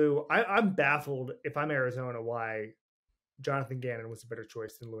that Lou, I'm baffled if I'm Arizona why Jonathan Gannon was a better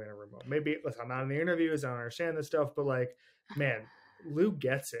choice than Lou Anarumo. Maybe, listen, I'm not in the interviews, I don't understand this stuff, but man, Lou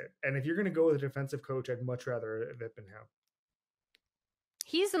gets it. And if you're going to go with a defensive coach, I'd much rather it been him.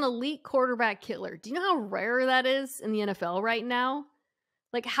 He's an elite quarterback killer. Do you know how rare that is in the NFL right now?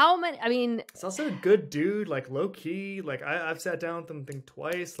 How many, it's also a good dude, low key. I've sat down with him,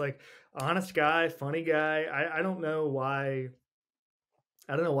 twice, honest guy, funny guy. I don't know why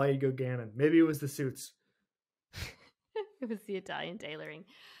you go Gannon. Maybe it was the suits. It was the Italian tailoring.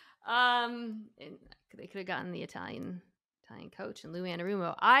 And they could have gotten the Italian coach and Lou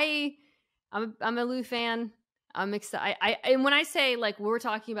Anarumo. I'm a Lou fan. I'm excited. And when I say we're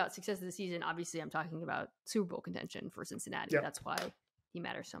talking about success of the season, obviously I'm talking about Super Bowl contention for Cincinnati. Yep. That's why he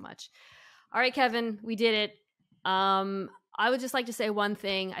matters so much. All right, Kevin, we did it. I would just like to say one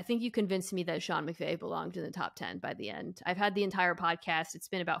thing. I think you convinced me that Sean McVay belonged in the top 10 by the end. I've had the entire podcast. It's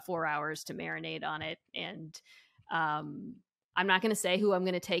been about 4 hours to marinate on it. And I'm not going to say who I'm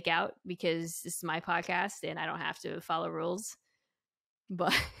going to take out because this is my podcast and I don't have to follow rules.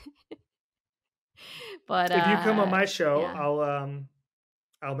 But if you come on my show, yeah.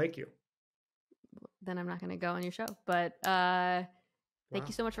 I'll make you. Then I'm not going to go on your show. But thank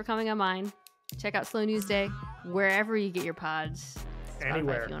you so much for coming on mine. Check out Slow News Day wherever you get your pods.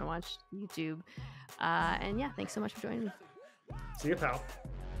 Anywhere. Spotify if you want to watch YouTube. And yeah, thanks so much for joining me. See you, pal.